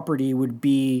property would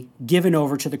be given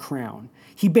over to the crown.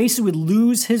 He basically would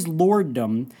lose his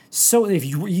lorddom. So if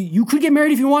you could get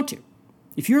married if you want to.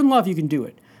 If you're in love, you can do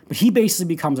it. But he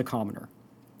basically becomes a commoner.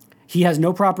 He has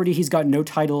no property. He's got no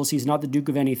titles. He's not the Duke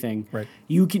of anything. Right.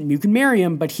 You can marry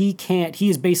him, but he can't. He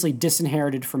is basically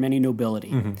disinherited from any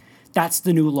nobility. That's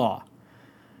the new law.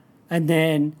 And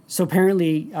then, so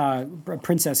apparently,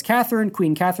 Princess Catherine,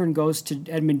 Queen Catherine, goes to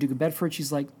Edmund, Duke of Bedford.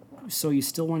 She's like, "So you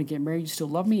still want to get married? You still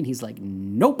love me?" And he's like,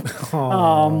 "Nope."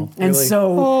 And really?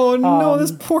 so, Oh no,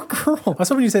 this poor girl. I was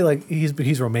hoping you say like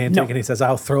he's romantic No. and he says,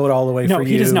 "I'll throw it all away no, for you."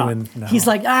 he does not. And, no. He's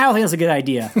like, "I don't think that's a good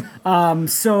idea."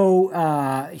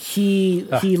 So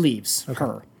he leaves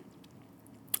her.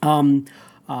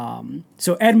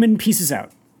 So Edmund pieces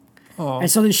out.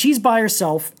 And so then she's by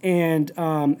herself, and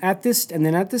at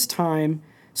this time,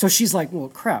 so she's like, well,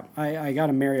 crap, I got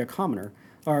to marry a commoner,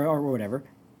 or whatever.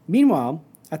 Meanwhile,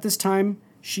 at this time,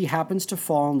 she happens to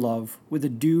fall in love with a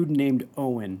dude named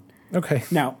Owen. Okay.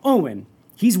 Now, Owen,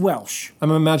 he's Welsh.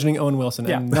 I'm imagining Owen Wilson,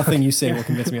 Yeah. and nothing you say will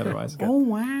convince me otherwise. Oh,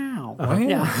 wow. Wow.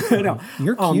 Yeah, no.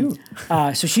 You're cute.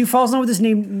 So she falls in love with this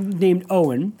named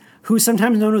Owen, who is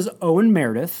sometimes known as Owen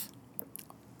Meredith,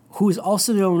 who is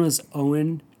also known as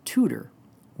Owen Tudor.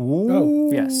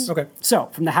 Oh. Yes. Okay. So,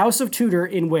 from the House of Tudor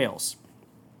in Wales.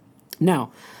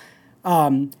 Now,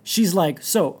 she's like,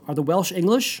 so, are the Welsh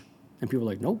English? And people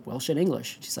are like, nope, Welsh and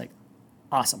English. She's like,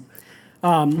 awesome.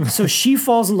 So she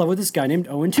falls in love with this guy named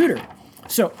Owen Tudor.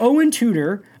 So Owen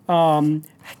Tudor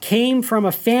came from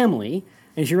a family,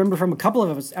 and if you remember from a couple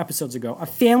of episodes ago, a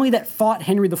family that fought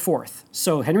Henry IV.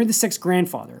 So Henry VI's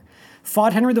grandfather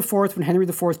fought Henry IV when Henry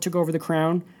IV took over the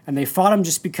crown, and they fought him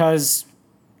just because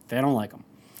they don't like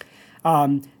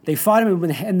him. They fought him,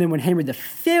 and then when Henry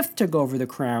V took over the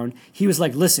crown, he was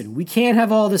like, listen, we can't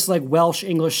have all this like Welsh,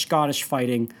 English, Scottish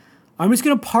fighting. I'm just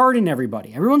going to pardon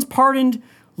everybody. Everyone's pardoned.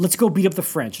 Let's go beat up the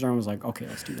French. And everyone was like, okay,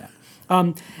 let's do that.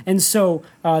 And so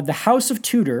the House of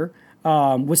Tudor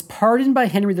was pardoned by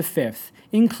Henry V,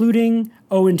 including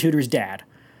Owen Tudor's dad.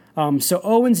 So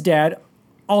Owen's dad,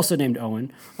 also named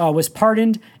Owen, was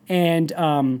pardoned, and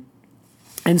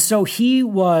so he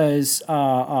was.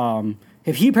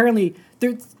 He apparently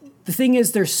the thing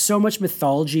is, there's so much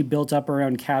mythology built up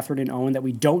around Catherine and Owen that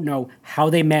we don't know how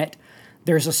they met.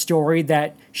 There's a story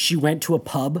that she went to a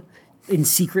pub in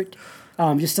secret.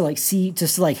 Just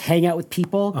to hang out with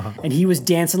people, and he was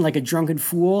dancing like a drunken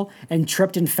fool and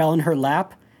tripped and fell in her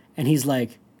lap, and he's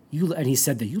like, and he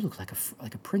said that you look like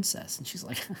a princess, and she's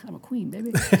like, I'm a queen,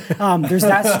 baby. There's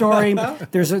that story.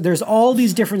 There's all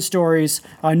these different stories.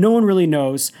 No one really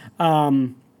knows.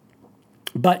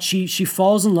 But she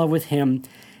falls in love with him,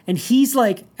 and he's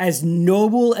like as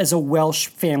noble as a Welsh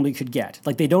family could get.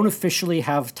 Like they don't officially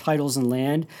have titles and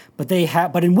land, but they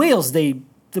have. But in Wales, the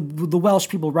Welsh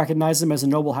people recognize them as a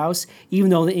noble house, even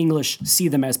though the English see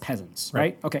them as peasants.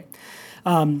 Right? Okay.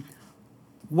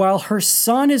 While her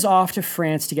son is off to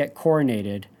France to get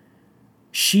coronated,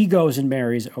 she goes and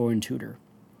marries Owen Tudor,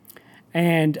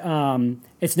 and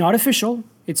it's not official.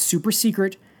 It's super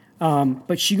secret.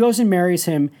 But she goes and marries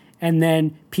him. And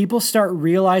then people start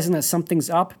realizing that something's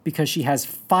up because she has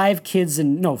 4 kids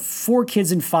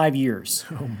in 5 years.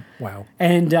 Oh, wow.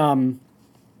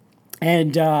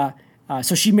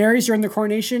 So she marries during the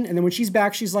coronation, and then when she's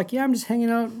back, she's like, "Yeah, I'm just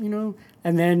hanging out, you know."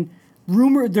 And then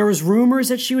there was rumors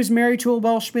that she was married to a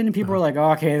Welshman, and people were like,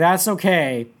 "Okay, that's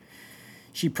okay.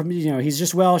 He's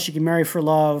just Welsh. She can marry for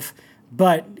love."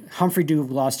 But Humphrey Duke of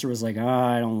Gloucester was like,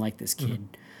 "I don't like this kid."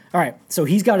 Mm-hmm. All right, so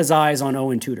he's got his eyes on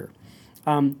Owen Tudor.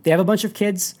 They have a bunch of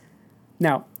kids.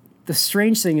 Now, the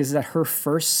strange thing is that her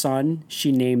first son,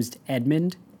 she names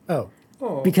Edmund. Oh.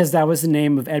 Because that was the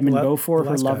name of Edmund Beaufort,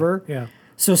 her lover. Yeah.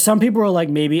 So some people were like,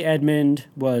 maybe Edmund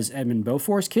was Edmund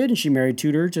Beaufort's kid and she married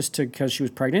Tudor just because she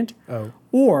was pregnant. Oh.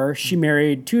 Or she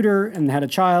married Tudor and had a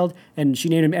child and she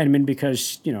named him Edmund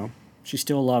because, she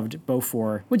still loved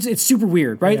Beaufort, which it's super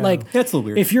weird, right? Yeah. Like That's a little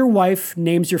weird. If your wife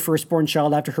names your firstborn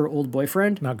child after her old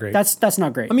boyfriend, Not great. That's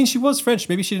not great. I mean, she was French.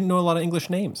 Maybe she didn't know a lot of English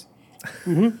names.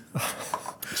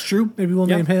 It's true. Maybe we'll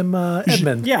name him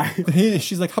Edmund. Yeah.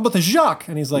 She's like, how about the Jacques?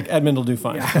 And he's like, Edmund will do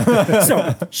fine.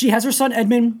 So she has her son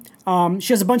Edmund.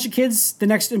 She has a bunch of kids. The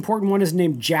next important one is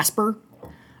named Jasper.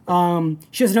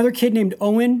 She has another kid named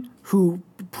Owen who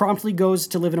promptly goes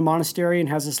to live in a monastery and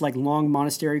has this like long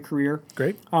monastery career.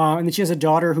 Great. And then she has a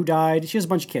daughter who died. She has a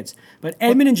bunch of kids. But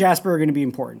Edmund and Jasper are going to be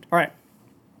important. All right.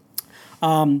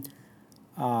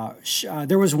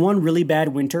 There was one really bad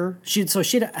winter. She'd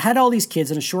had all these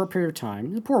kids in a short period of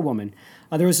time. The poor woman.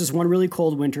 There was this one really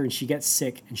cold winter, and she gets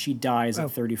sick, and she dies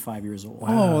at 35 years old.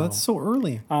 Oh, that's so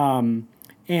early. And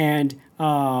in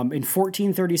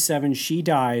 1437, she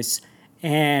dies,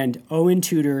 and Owen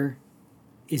Tudor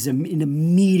is in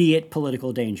immediate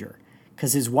political danger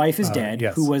because his wife is dead,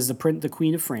 yes. who was the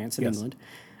Queen of France in Yes. England.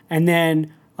 And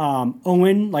then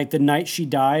Owen, like the night she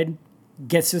died,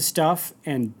 gets his stuff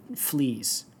and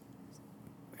flees.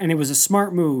 And it was a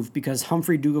smart move because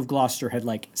Humphrey, Duke of Gloucester, had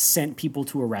like sent people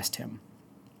to arrest him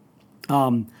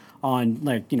on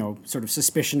sort of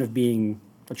suspicion of being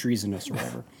a treasonous or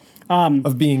whatever.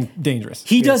 Of being dangerous.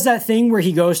 He does that thing where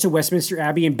he goes to Westminster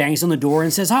Abbey and bangs on the door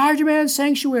and says, "I demand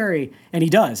sanctuary." And he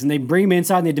does. And they bring him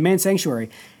inside and they demand sanctuary.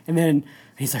 And then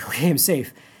he's like, "Okay, I'm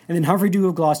safe." And then Humphrey, Duke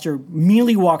of Gloucester,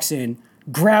 immediately walks in,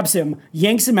 grabs him,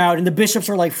 yanks him out, and the bishops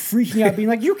are like freaking out, being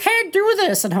like, "You can't do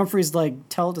this!" And Humphrey's like,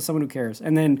 "Tell it to someone who cares."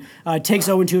 And then takes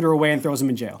Owen Tudor away and throws him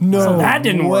in jail. No so that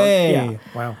didn't way. work.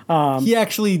 Yeah. Wow. He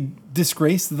actually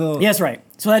disgraced the... Yeah, that's right.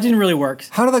 So that didn't really work.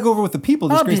 How did that go over with the people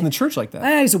disgracing the church like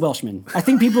that? He's a Welshman. I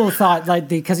think people thought like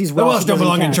because he's Welsh, Welsh don't doesn't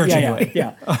belong in count. church yeah, anyway.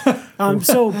 Yeah.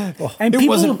 And It people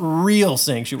wasn't real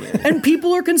sanctuary. and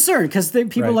people are concerned because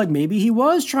people Right. like maybe he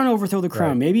was trying to overthrow the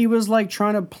crown. Right. Maybe he was like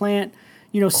trying to plant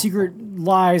secret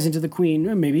lies into the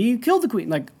queen. Maybe he killed the queen.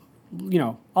 Like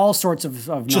all sorts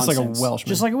of Just like a nonsense. Welshman.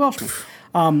 Just like a Welshman.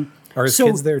 Are his So-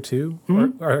 kids there too?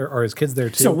 Are his kids there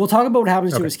too? So we'll talk about what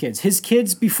happens to Okay. his kids. His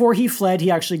kids, before he fled, he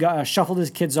actually shuffled his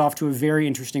kids off to a very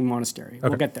interesting monastery.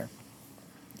 We'll get there.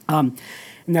 And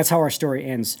that's how our story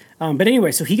ends. But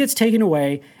anyway, so he gets taken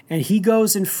away, and he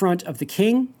goes in front of the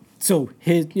king. So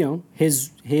his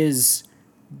his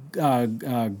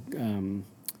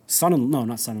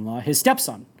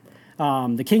stepson,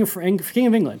 the king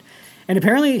of England. And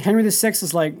apparently Henry VI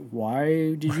is like,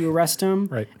 "Why did you arrest him?"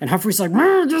 Right. And Humphrey's like,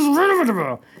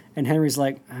 and Henry's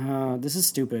like, "This is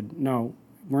stupid. No,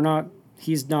 we're not.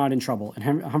 He's not in trouble."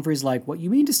 And Humphrey's like, "What you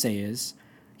mean to say is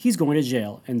he's going to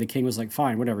jail." And the king was like,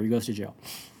 "Fine, whatever, he goes to jail."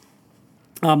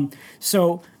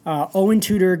 So Owen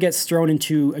Tudor gets thrown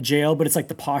into a jail, but it's like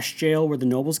the posh jail where the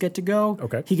nobles get to go.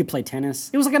 Okay. He could play tennis.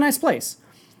 It was like a nice place.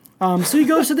 So he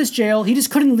goes to this jail. He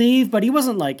just couldn't leave, but he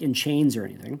wasn't like in chains or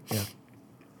anything. Yeah.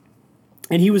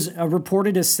 And he was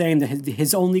reported as saying that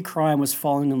his only crime was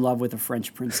falling in love with a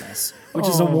French princess, which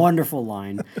is a wonderful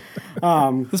line.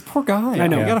 This poor guy. I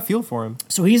know. You got to feel for him.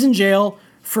 So he's in jail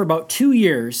for about 2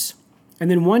 years.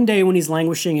 And then one day when he's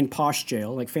languishing in posh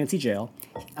jail, like fancy jail,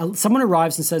 someone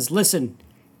arrives and says, "Listen,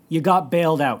 you got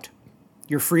bailed out.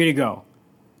 You're free to go."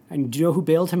 And do you know who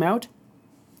bailed him out?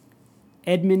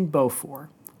 Edmund Beaufort,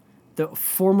 the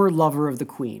former lover of the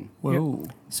queen. Whoa.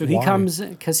 So he Why? comes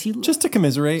because he... Just to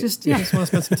commiserate. Just want to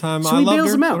spend some time. So I he loved bails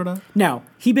her. him So did I. out. Now,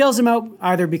 he bails him out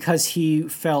either because he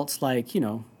felt like,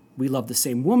 we love the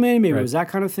same woman. Maybe Right. it was that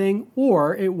kind of thing.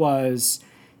 Or it was,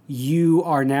 you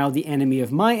are now the enemy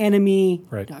of my enemy,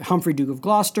 Right. Humphrey, Duke of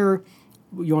Gloucester.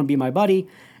 You want to be my buddy?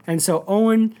 And so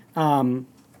Owen,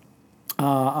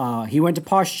 he went to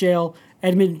posh jail.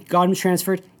 Edmund got him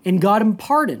transferred and got him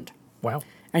pardoned. Wow.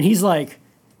 And he's like,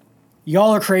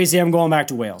 y'all are crazy. I'm going back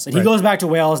to Wales. And he Right. goes back to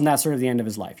Wales, and that's sort of the end of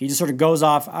his life. He just sort of goes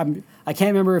off. I can't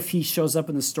remember if he shows up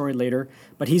in the story later,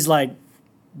 but he's like,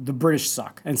 the British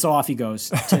suck. And so off he goes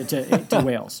to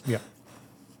Wales. Yeah.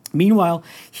 Meanwhile,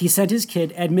 he sent his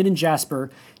kid, Edmund and Jasper,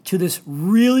 to this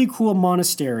really cool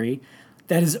monastery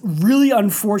that is really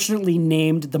unfortunately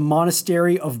named the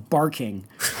Monastery of Barking.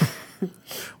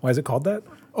 Why is it called that?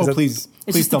 Oh, Is that- please, It's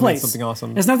please just the tell me place. it's something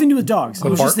awesome. It has nothing to do with dogs. It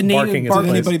was just the name barking of is a Did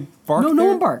place. anybody bark? No there?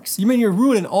 one barks. You mean you're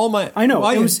ruining all my? I know.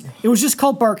 Why It is- was just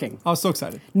called Barking. I was so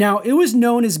excited. Now, it was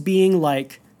known as being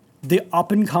like the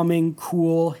up-and-coming,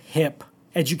 cool, hip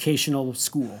educational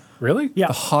school. Really? Yeah.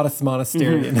 The hottest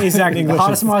monastery in Exactly. The English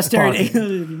hottest is monastery in Barking.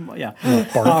 England. Yeah.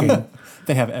 Barking.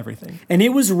 They have everything. And it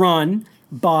was run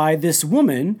by this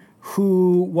woman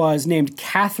who was named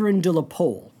Catherine de la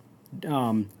Pole.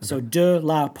 So de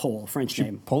la Pole, French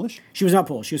name. Polish? She was not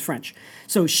Polish. She was French.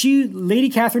 So Lady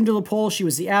Catherine de la Pole, she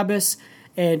was the abbess,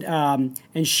 and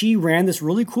she ran this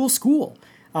really cool school.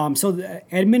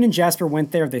 Edmund and Jasper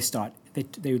went there.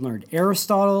 They learned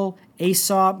Aristotle,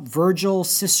 Aesop, Virgil,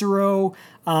 Cicero.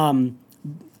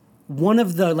 One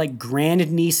of the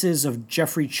grand nieces of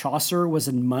Geoffrey Chaucer was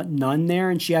a nun there,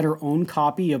 and she had her own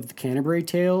copy of the Canterbury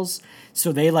Tales.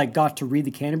 So they got to read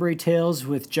the Canterbury Tales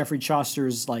with Geoffrey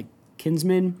Chaucer's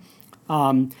kinsman.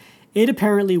 It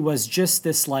apparently was just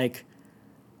this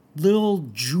little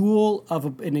jewel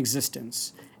of an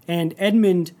existence. And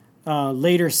Edmund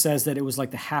later says that it was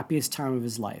the happiest time of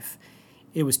his life.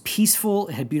 It was peaceful.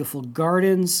 It had beautiful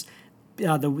gardens.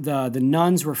 The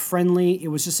nuns were friendly. It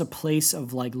was just a place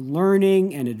of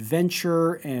learning and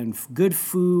adventure and good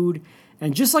food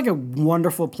and just a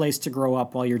wonderful place to grow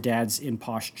up while your dad's in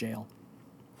posh jail.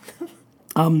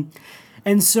 And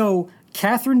so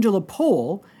Catherine de la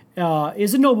Pole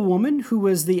is a noblewoman who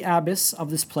was the abbess of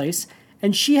this place,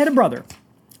 and she had a brother,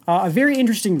 a very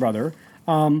interesting brother,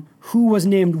 who was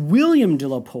named William de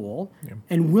la Pole,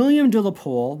 and William de la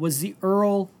Pole was the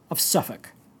Earl of Suffolk.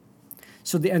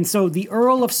 So the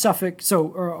Earl of Suffolk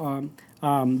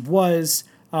was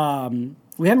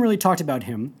we haven't really talked about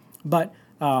him, but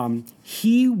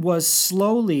he was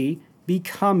slowly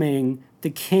becoming the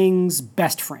king's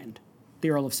best friend, the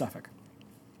Earl of Suffolk.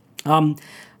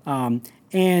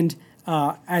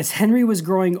 As Henry was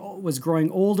growing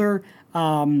older,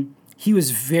 he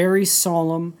was very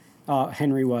solemn.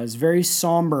 Henry was very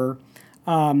somber,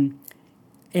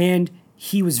 and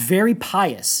he was very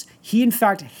pious. He, in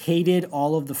fact, hated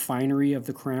all of the finery of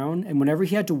the crown, and whenever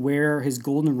he had to wear his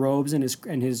golden robes and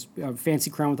his fancy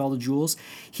crown with all the jewels,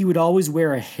 he would always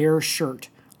wear a hair shirt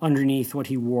underneath what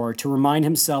he wore to remind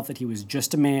himself that he was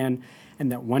just a man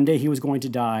and that one day he was going to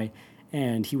die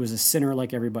and he was a sinner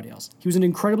like everybody else. He was an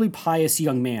incredibly pious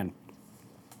young man.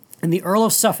 And the Earl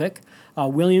of Suffolk,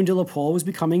 William de la Pole, was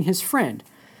becoming his friend.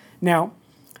 Now,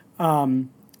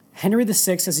 Henry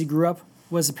VI, as he grew up,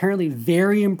 was apparently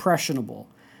very impressionable.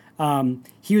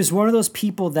 He was one of those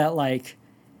people that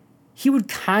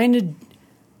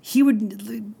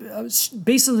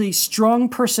basically strong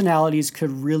personalities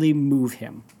could really move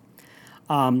him.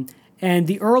 And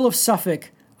the Earl of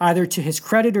Suffolk, either to his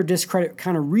credit or discredit,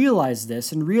 kind of realized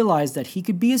this and realized that he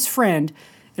could be his friend.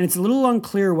 And it's a little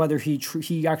unclear whether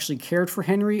he actually cared for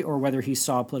Henry or whether he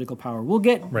saw political power. We'll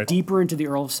get deeper into the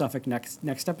Earl of Suffolk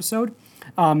next episode.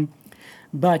 I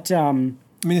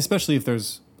mean, especially if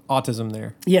there's autism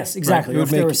there. Yes, exactly. Right. Or if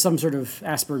there was some sort of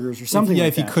Asperger's or something Yeah, like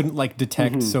if he that. couldn't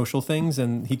detect social things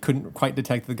and he couldn't quite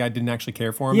detect that the guy didn't actually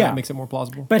care for him, Yeah. that makes it more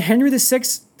plausible. But Henry VI,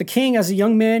 the king, as a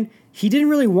young man, he didn't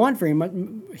really want very much.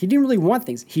 He didn't really want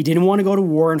things. He didn't want to go to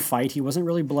war and fight. He wasn't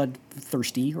really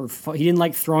bloodthirsty, he didn't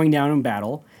like throwing down in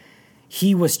battle.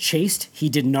 He was chaste. He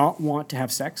did not want to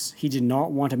have sex. He did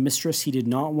not want a mistress. He did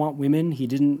not want women. He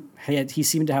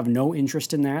seemed to have no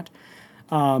interest in that.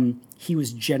 He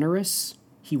was generous.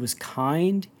 He was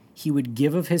kind. He would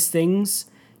give of his things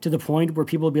to the point where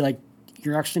people would be like,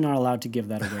 you're actually not allowed to give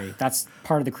that away. That's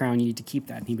part of the crown. You need to keep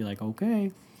that. And he'd be like,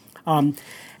 okay. And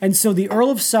so the Earl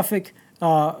of Suffolk,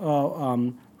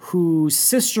 whose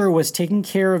sister was taking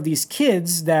care of these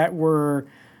kids that were,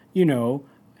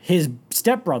 his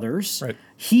stepbrothers, right.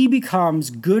 He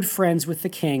becomes good friends with the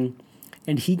king,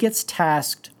 and he gets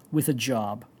tasked with a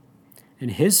job. And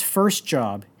his first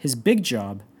job, his big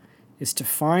job, is to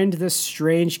find this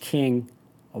strange king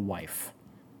a wife.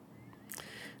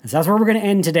 And so that's where we're going to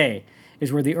end today.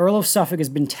 is where the Earl of Suffolk has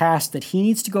been tasked that he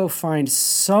needs to go find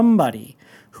somebody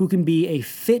who can be a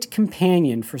fit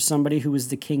companion for somebody who is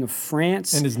the King of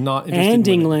France And is not interested and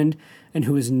in women. England, and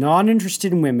who is not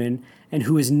interested in women, and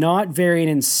who is not very an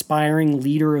inspiring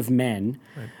leader of men,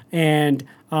 and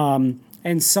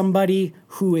somebody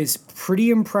who is pretty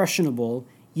impressionable.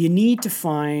 You need to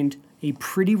find a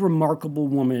pretty remarkable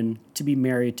woman to be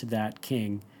married to that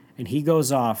king. And he goes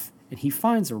off and he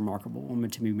finds a remarkable woman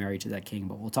to be married to that king.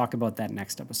 But we'll talk about that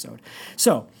next episode.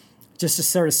 So, just to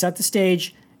sort of set the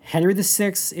stage, Henry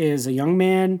VI is a young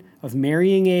man of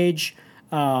marrying age,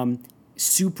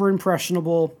 super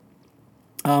impressionable.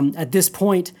 At this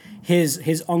point,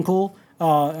 his uncle,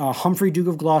 Humphrey, Duke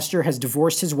of Gloucester, has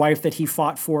divorced his wife that he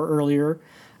fought for earlier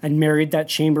and married that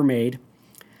chambermaid.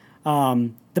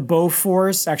 The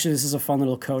Beauforts, actually, this is a fun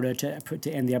little coda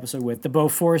to end the episode with. The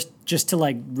Beauforts, just to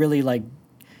really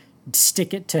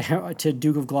stick it to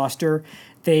Duke of Gloucester,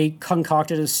 they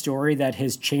concocted a story that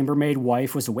his chambermaid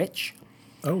wife was a witch.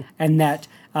 Oh. And that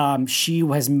she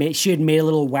had made a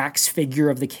little wax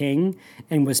figure of the king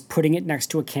and was putting it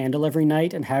next to a candle every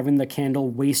night and having the candle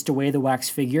waste away the wax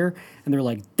figure. And they're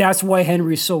like, that's why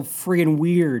Henry's so friggin'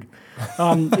 weird.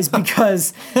 Is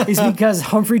because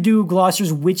Humphrey Duke of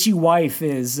Gloucester's witchy wife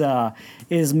is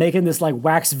making this like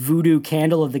wax voodoo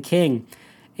candle of the king.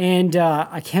 And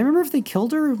I can't remember if they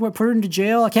killed her or put her into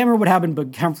jail. I can't remember what happened,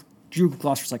 but Humphrey Duke of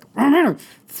Gloucester's like, I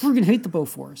freaking hate the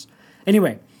Beauforts.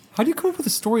 Anyway. How do you come up with a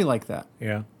story like that?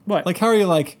 Yeah. What? Like, how are you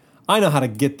like, I know how to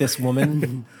get this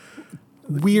woman.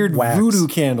 Weird Wax. voodoo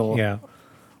candle. Yeah.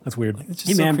 That's weird. It's just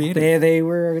Hey so man, creative. they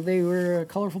were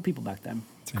colorful people back then.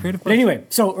 It's a creative But anyway,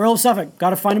 so Earl of Suffolk, got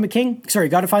to find him a king. Sorry,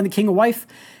 got to find the king a wife,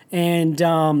 and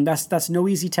that's no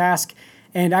easy task.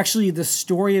 And actually, the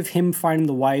story of him finding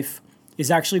the wife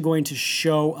is actually going to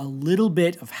show a little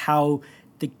bit of how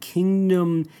the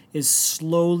kingdom is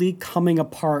slowly coming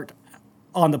apart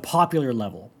on the popular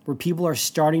level, where people are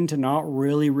starting to not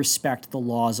really respect the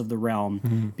laws of the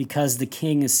realm because the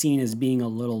king is seen as being a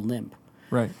little limp.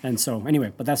 Right. And so,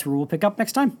 anyway, but that's where we'll pick up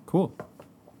next time. Cool.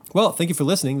 Well, thank you for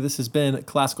listening. This has been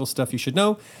Classical Stuff You Should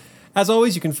Know. As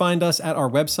always, you can find us at our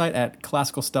website at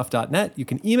classicalstuff.net. You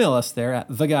can email us there at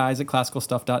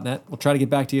theguys@classicalstuff.net. We'll try to get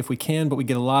back to you if we can, but we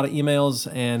get a lot of emails,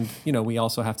 and we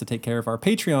also have to take care of our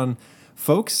Patreon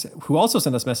folks who also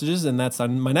send us messages, and that's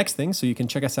on my next thing. So you can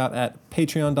check us out at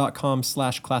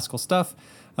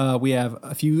patreon.com/classicalstuff. We have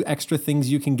a few extra things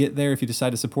you can get there if you decide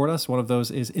to support us. One of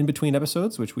those is in between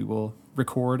episodes, which we will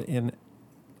record in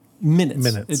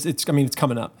minutes. It's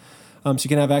coming up. So you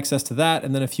can have access to that,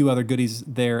 and then a few other goodies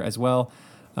there as well.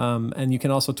 And you can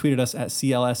also tweet at us at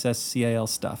CLSSCAL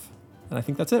stuff. And I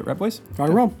think that's it, right, boys? Right,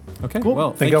 roll. Okay. Cool.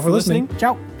 Well, Thank you all for listening.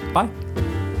 Ciao. Bye.